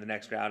linemen in the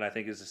next round, I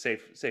think is a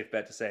safe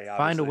bet to say. Obviously.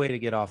 Find a way to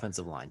get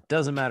offensive line.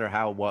 Doesn't matter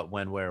how, what,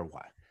 when, where,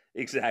 why.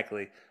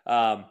 Exactly.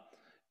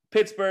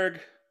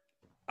 Pittsburgh,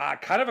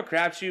 kind of a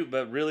crapshoot,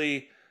 but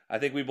really, I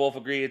think we both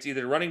agree it's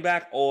either running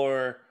back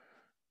or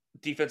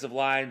defensive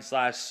line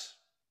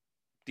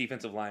 /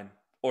 defensive line,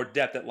 or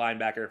depth at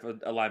linebacker if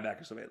a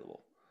linebacker's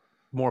available.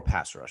 More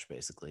pass rush,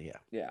 basically, yeah.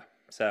 Yeah.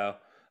 So,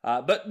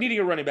 but needing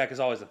a running back is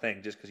always a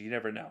thing, just because you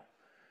never know.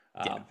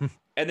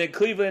 And then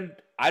Cleveland,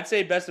 I'd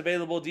say best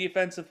available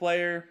defensive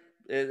player.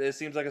 It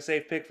seems like a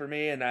safe pick for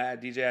me, and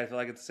DJ, I feel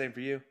like it's the same for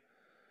you.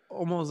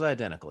 Almost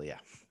identical, yeah.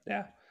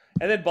 Yeah.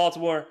 And then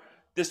Baltimore,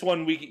 this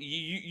one week,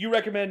 you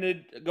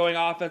recommended going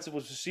offensive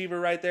with receiver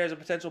right there as a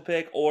potential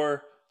pick,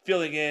 or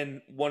filling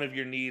in one of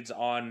your needs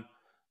on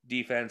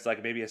defense,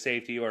 like maybe a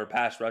safety or a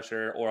pass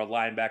rusher or a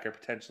linebacker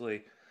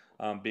potentially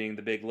being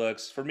the big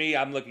looks. For me,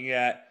 I'm looking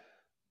at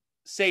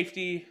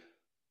safety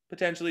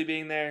potentially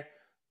being there,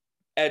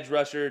 edge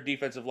rusher,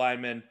 defensive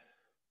lineman,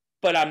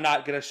 but I'm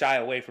not going to shy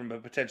away from a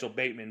potential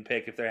Bateman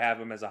pick if they have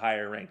him as a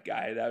higher ranked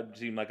guy. That would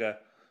seem like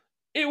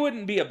it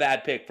wouldn't be a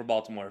bad pick for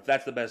Baltimore if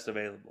that's the best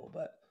available,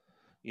 but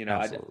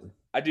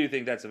I do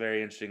think that's a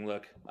very interesting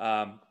look.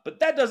 But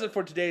that does it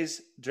for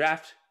today's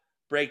draft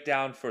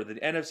breakdown for the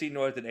NFC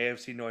North and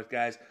AFC North,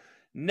 guys.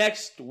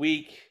 Next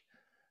week,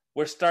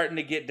 we're starting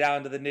to get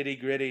down to the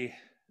nitty-gritty.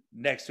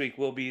 Next week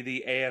will be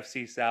the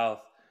AFC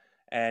South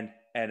and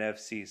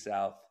NFC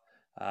South.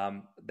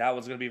 That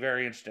one's going to be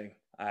very interesting.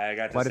 I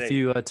got quite a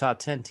few top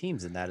 10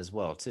 teams in that as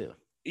well, too.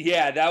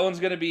 Yeah, that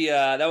one's going to be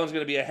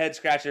a head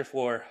scratcher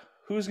for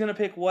who's going to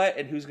pick what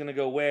and who's going to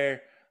go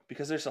where,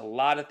 because there's a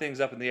lot of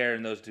things up in the air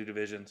in those two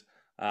divisions.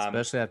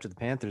 Especially after the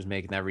Panthers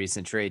making that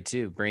recent trade,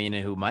 too. Bringing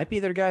in who might be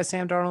their guy,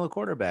 Sam Darnold, the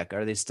quarterback.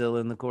 Are they still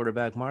in the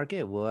quarterback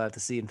market? We'll have to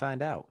see and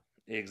find out.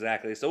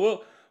 Exactly.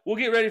 So we'll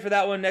get ready for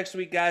that one next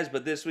week, guys.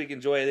 But this week,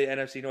 enjoy the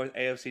NFC North,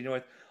 AFC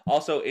North.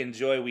 Also,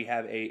 enjoy. We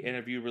have a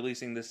interview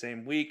releasing the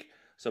same week,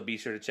 so be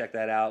sure to check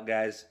that out,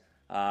 guys.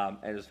 And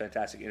it was a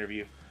fantastic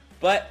interview.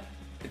 But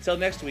until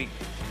next week,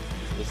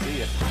 we'll see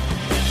you.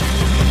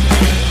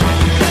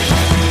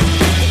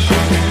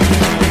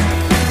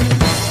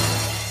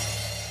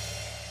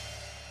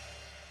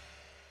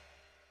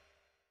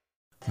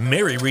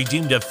 Mary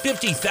redeemed a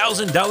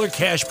 $50,000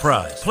 cash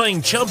prize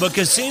playing Chumba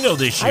Casino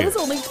this year. I was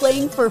only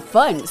playing for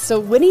fun, so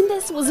winning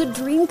this was a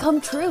dream come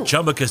true.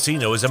 Chumba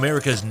Casino is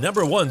America's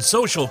 #1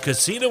 social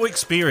casino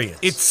experience.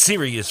 It's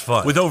serious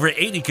fun. With over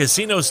 80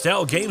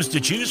 casino-style games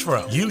to choose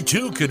from, you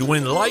too could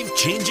win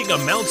life-changing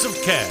amounts of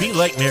cash. Be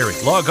like Mary.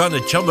 Log on to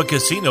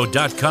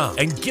ChumbaCasino.com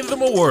and give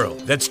them a whirl.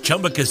 That's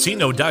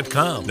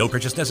ChumbaCasino.com. No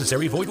purchase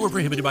necessary. Void or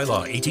prohibited by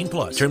law.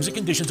 18+. Terms and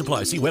conditions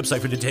apply. See website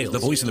for details. The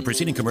voice in the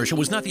preceding commercial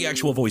was not the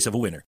actual voice of a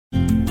winner.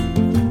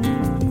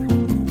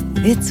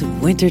 It's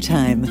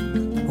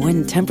wintertime.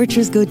 When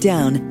temperatures go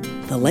down,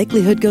 the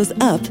likelihood goes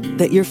up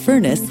that your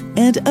furnace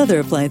and other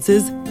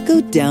appliances go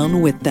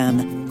down with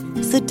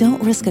them. So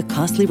don't risk a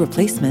costly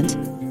replacement.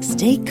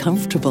 Stay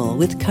comfortable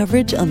with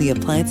coverage on the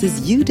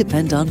appliances you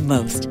depend on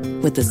most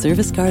with the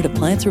Service Guard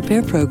Appliance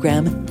Repair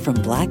Program from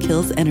Black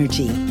Hills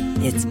Energy.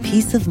 It's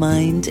peace of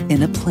mind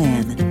in a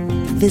plan.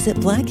 Visit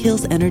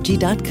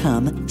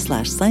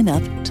blackhillsenergy.com/sign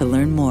up to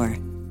learn more.